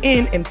chat you're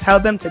in and tell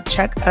them to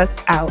check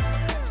us out.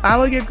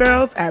 Follow your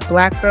girls at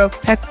Black Girls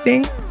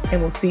Texting,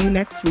 and we'll see you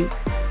next week.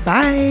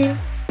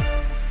 Bye.